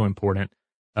 that's also important.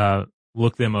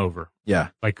 Look them over. Yeah.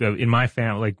 Like in my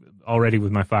family, like already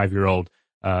with my 5-year-old,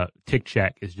 tick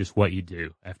check is just what you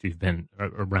do after you've been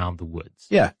around the woods.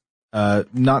 Yeah.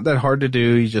 Not that hard to do.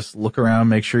 You just look around,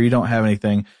 make sure you don't have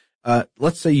anything.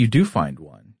 Let's say you do find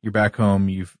one. You're back home.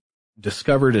 You've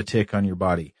discovered a tick on your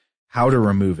body. How to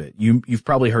remove it. You've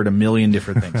probably heard a million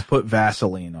different things. Put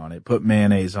Vaseline on it, put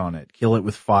mayonnaise on it, kill it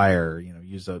with fire,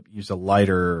 use a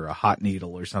lighter or a hot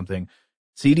needle or something.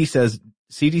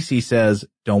 CDC says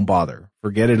don't bother.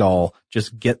 Forget it all.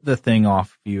 Just get the thing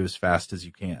off of you as fast as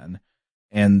you can.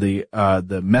 And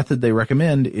the method they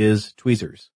recommend is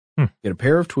tweezers. Get a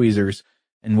pair of tweezers,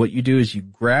 and what you do is you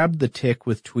grab the tick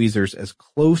with tweezers as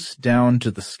close down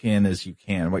to the skin as you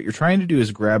can. What you're trying to do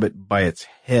is grab it by its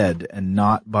head and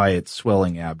not by its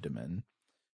swelling abdomen.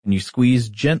 And you squeeze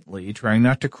gently, trying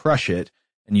not to crush it,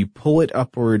 and you pull it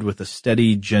upward with a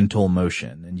steady, gentle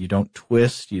motion. And you don't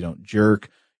twist, you don't jerk.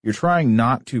 You're trying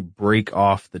not to break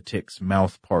off the tick's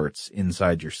mouth parts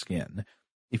inside your skin.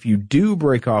 If you do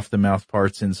break off the mouth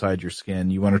parts inside your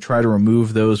skin, you want to try to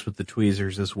remove those with the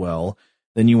tweezers as well.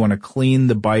 Then you want to clean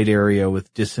the bite area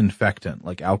with disinfectant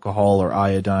like alcohol or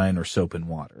iodine or soap and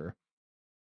water.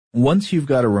 Once you've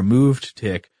got a removed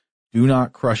tick, do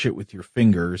not crush it with your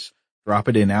fingers. Drop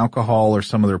it in alcohol or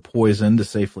some other poison to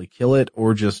safely kill it,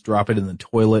 or just drop it in the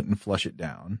toilet and flush it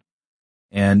down.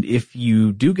 And if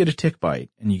you do get a tick bite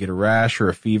and you get a rash or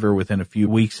a fever within a few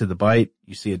weeks of the bite,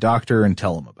 you see a doctor and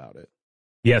tell them about it.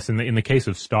 Yes, in the case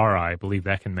of star eye, I believe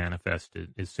that can manifest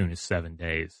as soon as 7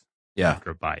 days after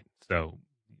a bite. So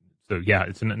yeah,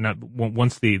 it's not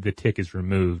once the tick is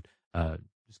removed,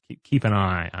 just keep an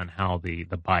eye on how the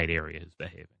bite area is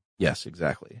behaving. Yes,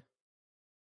 exactly.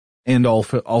 And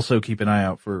also keep an eye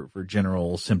out for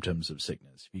general symptoms of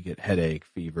sickness. If you get headache,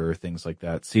 fever, things like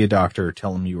that, see a doctor,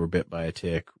 tell them you were bit by a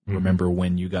tick. Remember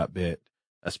when you got bit,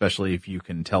 especially if you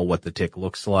can tell what the tick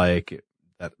looks like.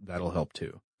 That'll help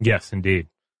too. Yes, indeed.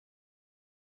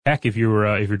 Heck, if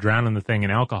you're drowning the thing in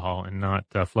alcohol and not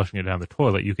flushing it down the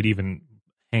toilet, you could even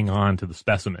hang on to the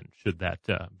specimen should that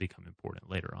become important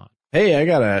later on. Hey, I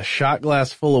got a shot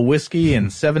glass full of whiskey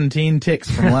and 17 ticks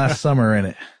from last summer in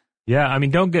it. Yeah, I mean,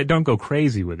 don't go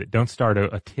crazy with it. Don't start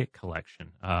a tick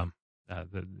collection.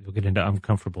 You'll get into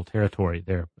uncomfortable territory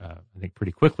there, I think,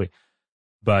 pretty quickly.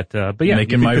 But yeah,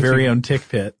 making my very own tick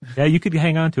pit. Yeah, you could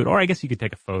hang on to it, or I guess you could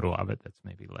take a photo of it. That's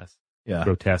maybe less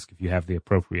grotesque if you have the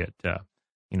appropriate,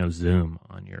 zoom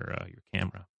on your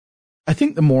camera. I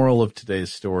think the moral of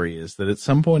today's story is that at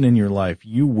some point in your life,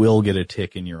 you will get a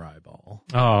tick in your eyeball.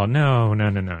 Oh, no.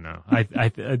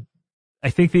 I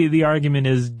think the argument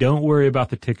is don't worry about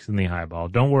the ticks in the eyeball.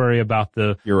 Don't worry about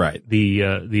You're right.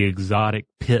 The exotic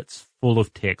pits full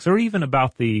of ticks, or even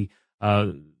about the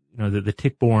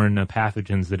tick-borne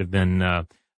pathogens that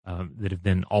have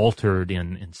been altered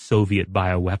in Soviet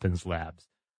bioweapons labs.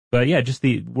 But yeah, just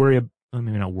maybe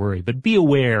not worry, but be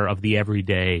aware of the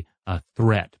everyday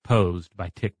threat posed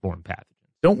by tick-borne pathogens.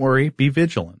 Don't worry. Be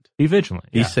vigilant. Be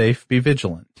vigilant. Be safe. Be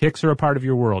vigilant. Ticks are a part of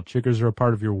your world. Chiggers are a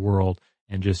part of your world,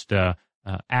 and just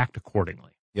act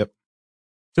accordingly. Yep.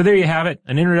 So there you have it,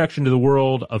 an introduction to the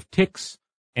world of ticks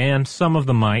and some of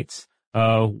the mites,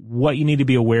 what you need to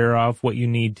be aware of, what you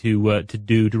need to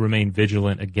do to remain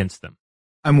vigilant against them.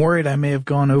 I'm worried I may have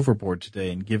gone overboard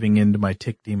today in giving in to my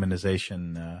tick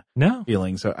demonization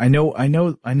feelings. I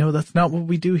know that's not what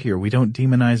we do here. We don't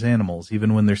demonize animals,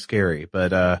 even when they're scary.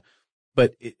 But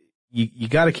you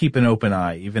got to keep an open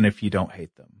eye, even if you don't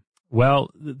hate them. Well,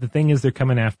 the thing is, they're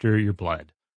coming after your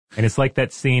blood. And it's like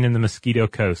that scene in The Mosquito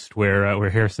Coast where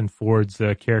Harrison Ford's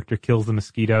character kills the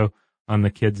mosquito on the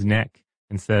kid's neck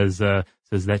and says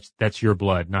that's your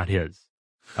blood, not his.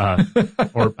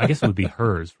 Or I guess it would be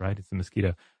hers, right? It's the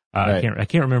mosquito. Right. I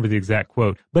can't remember the exact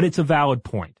quote, but it's a valid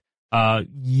point.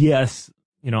 Yes,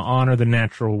 honor the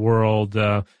natural world,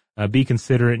 be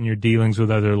considerate in your dealings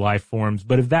with other life forms.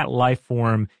 But if that life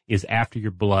form is after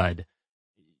your blood,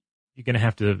 you're going to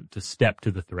have to step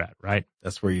to the threat, right?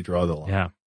 That's where you draw the line. Yeah.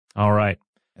 All right.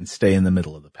 And stay in the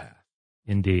middle of the path.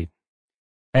 Indeed.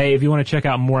 Hey, if you want to check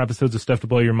out more episodes of Stuff to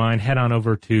Blow Your Mind, head on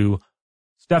over to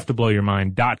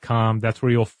StuffToBlowYourMind.com. That's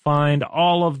where you'll find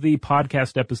all of the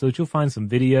podcast episodes. You'll find some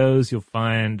videos. You'll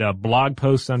find blog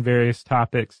posts on various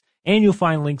topics. And you'll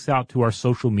find links out to our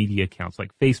social media accounts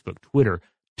like Facebook, Twitter,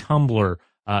 Tumblr,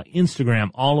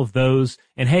 Instagram, all of those.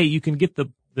 And hey, you can get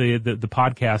the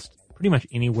podcast pretty much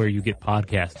anywhere you get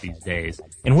podcasts these days.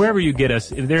 And wherever you get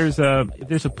us, if there's a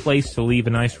place to leave a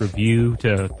nice review,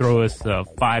 to throw us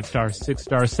 5 stars, 6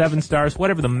 stars, 7 stars,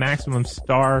 whatever the maximum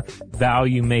star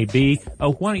value may be,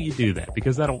 why don't you do that?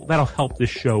 Because that'll help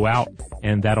this show out,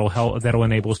 and that'll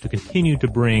enable us to continue to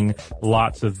bring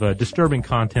lots of disturbing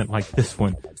content like this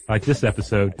one, like this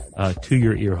episode, to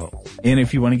your ear hole. And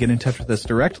if you want to get in touch with us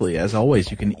directly, as always,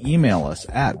 you can email us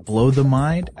at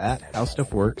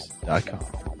blowthemind@howstuffworks.com.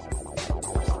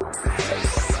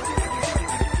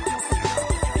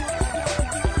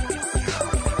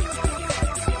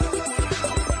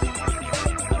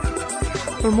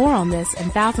 For more on this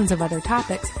and thousands of other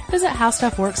topics, visit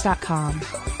howstuffworks.com.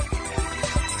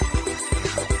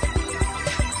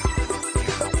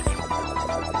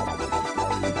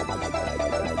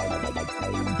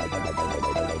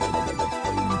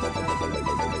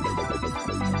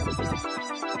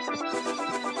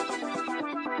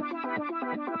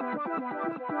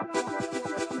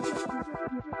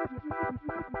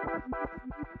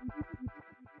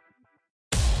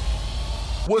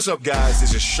 What's up, guys?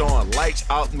 This is Sean Lights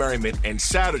Out Merriman, and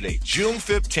Saturday, June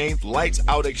 15th, Lights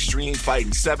Out Extreme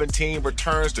Fighting 17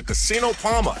 returns to Casino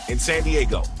Palma in San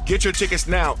Diego. Get your tickets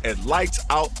now at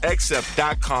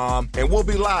lightsoutxf.com, and we'll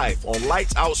be live on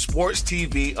Lights Out Sports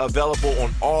TV, available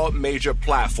on all major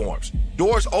platforms.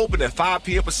 Doors open at 5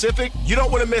 p.m. Pacific. You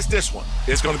don't want to miss this one.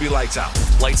 It's going to be lights out.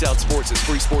 Lights Out Sports is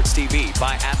free sports TV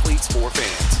by athletes for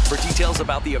fans. For details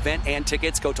about the event and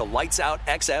tickets, go to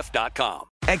lightsoutxf.com.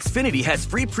 Xfinity has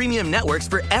free premium networks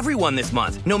for everyone this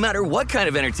month, no matter what kind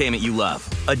of entertainment you love.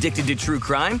 Addicted to true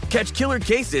crime? Catch killer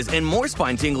cases and more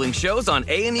spine-tingling shows on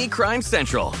A&E Crime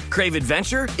Central. Crave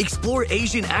adventure? Explore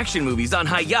Asian action movies on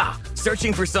Hi-YAH.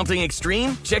 Searching for something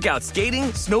extreme? Check out skating,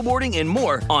 snowboarding, and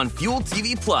more on Fuel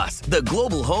TV Plus, the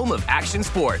global home of action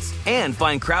sports. And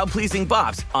find crowd-pleasing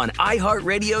bops on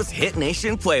iHeartRadio's Hit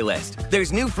Nation playlist.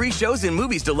 There's new free shows and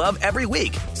movies to love every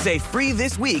week. Say free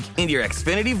this week in your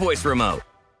Xfinity voice remote.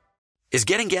 Is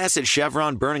getting gas at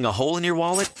Chevron burning a hole in your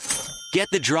wallet? Get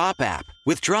the Drop app.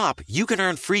 With Drop, you can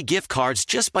earn free gift cards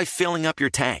just by filling up your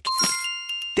tank.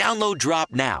 Download Drop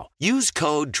now. Use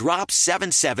code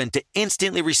DROP77 to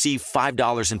instantly receive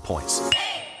 $5 in points.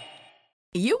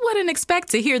 You wouldn't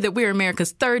expect to hear that we're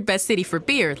America's 3rd best city for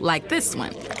beer like this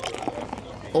one.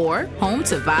 Or home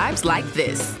to vibes like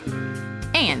this.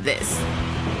 And this.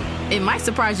 It might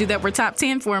surprise you that we're top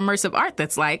 10 for immersive art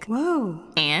that's like, whoa.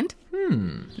 And,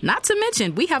 not to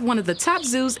mention, we have one of the top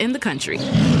zoos in the country.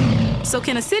 So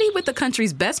can a city with the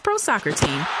country's best pro soccer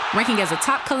team, ranking as a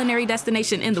top culinary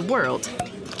destination in the world,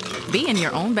 be in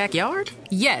your own backyard?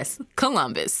 Yes,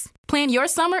 Columbus. Plan your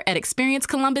summer at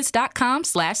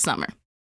experiencecolumbus.com/summer.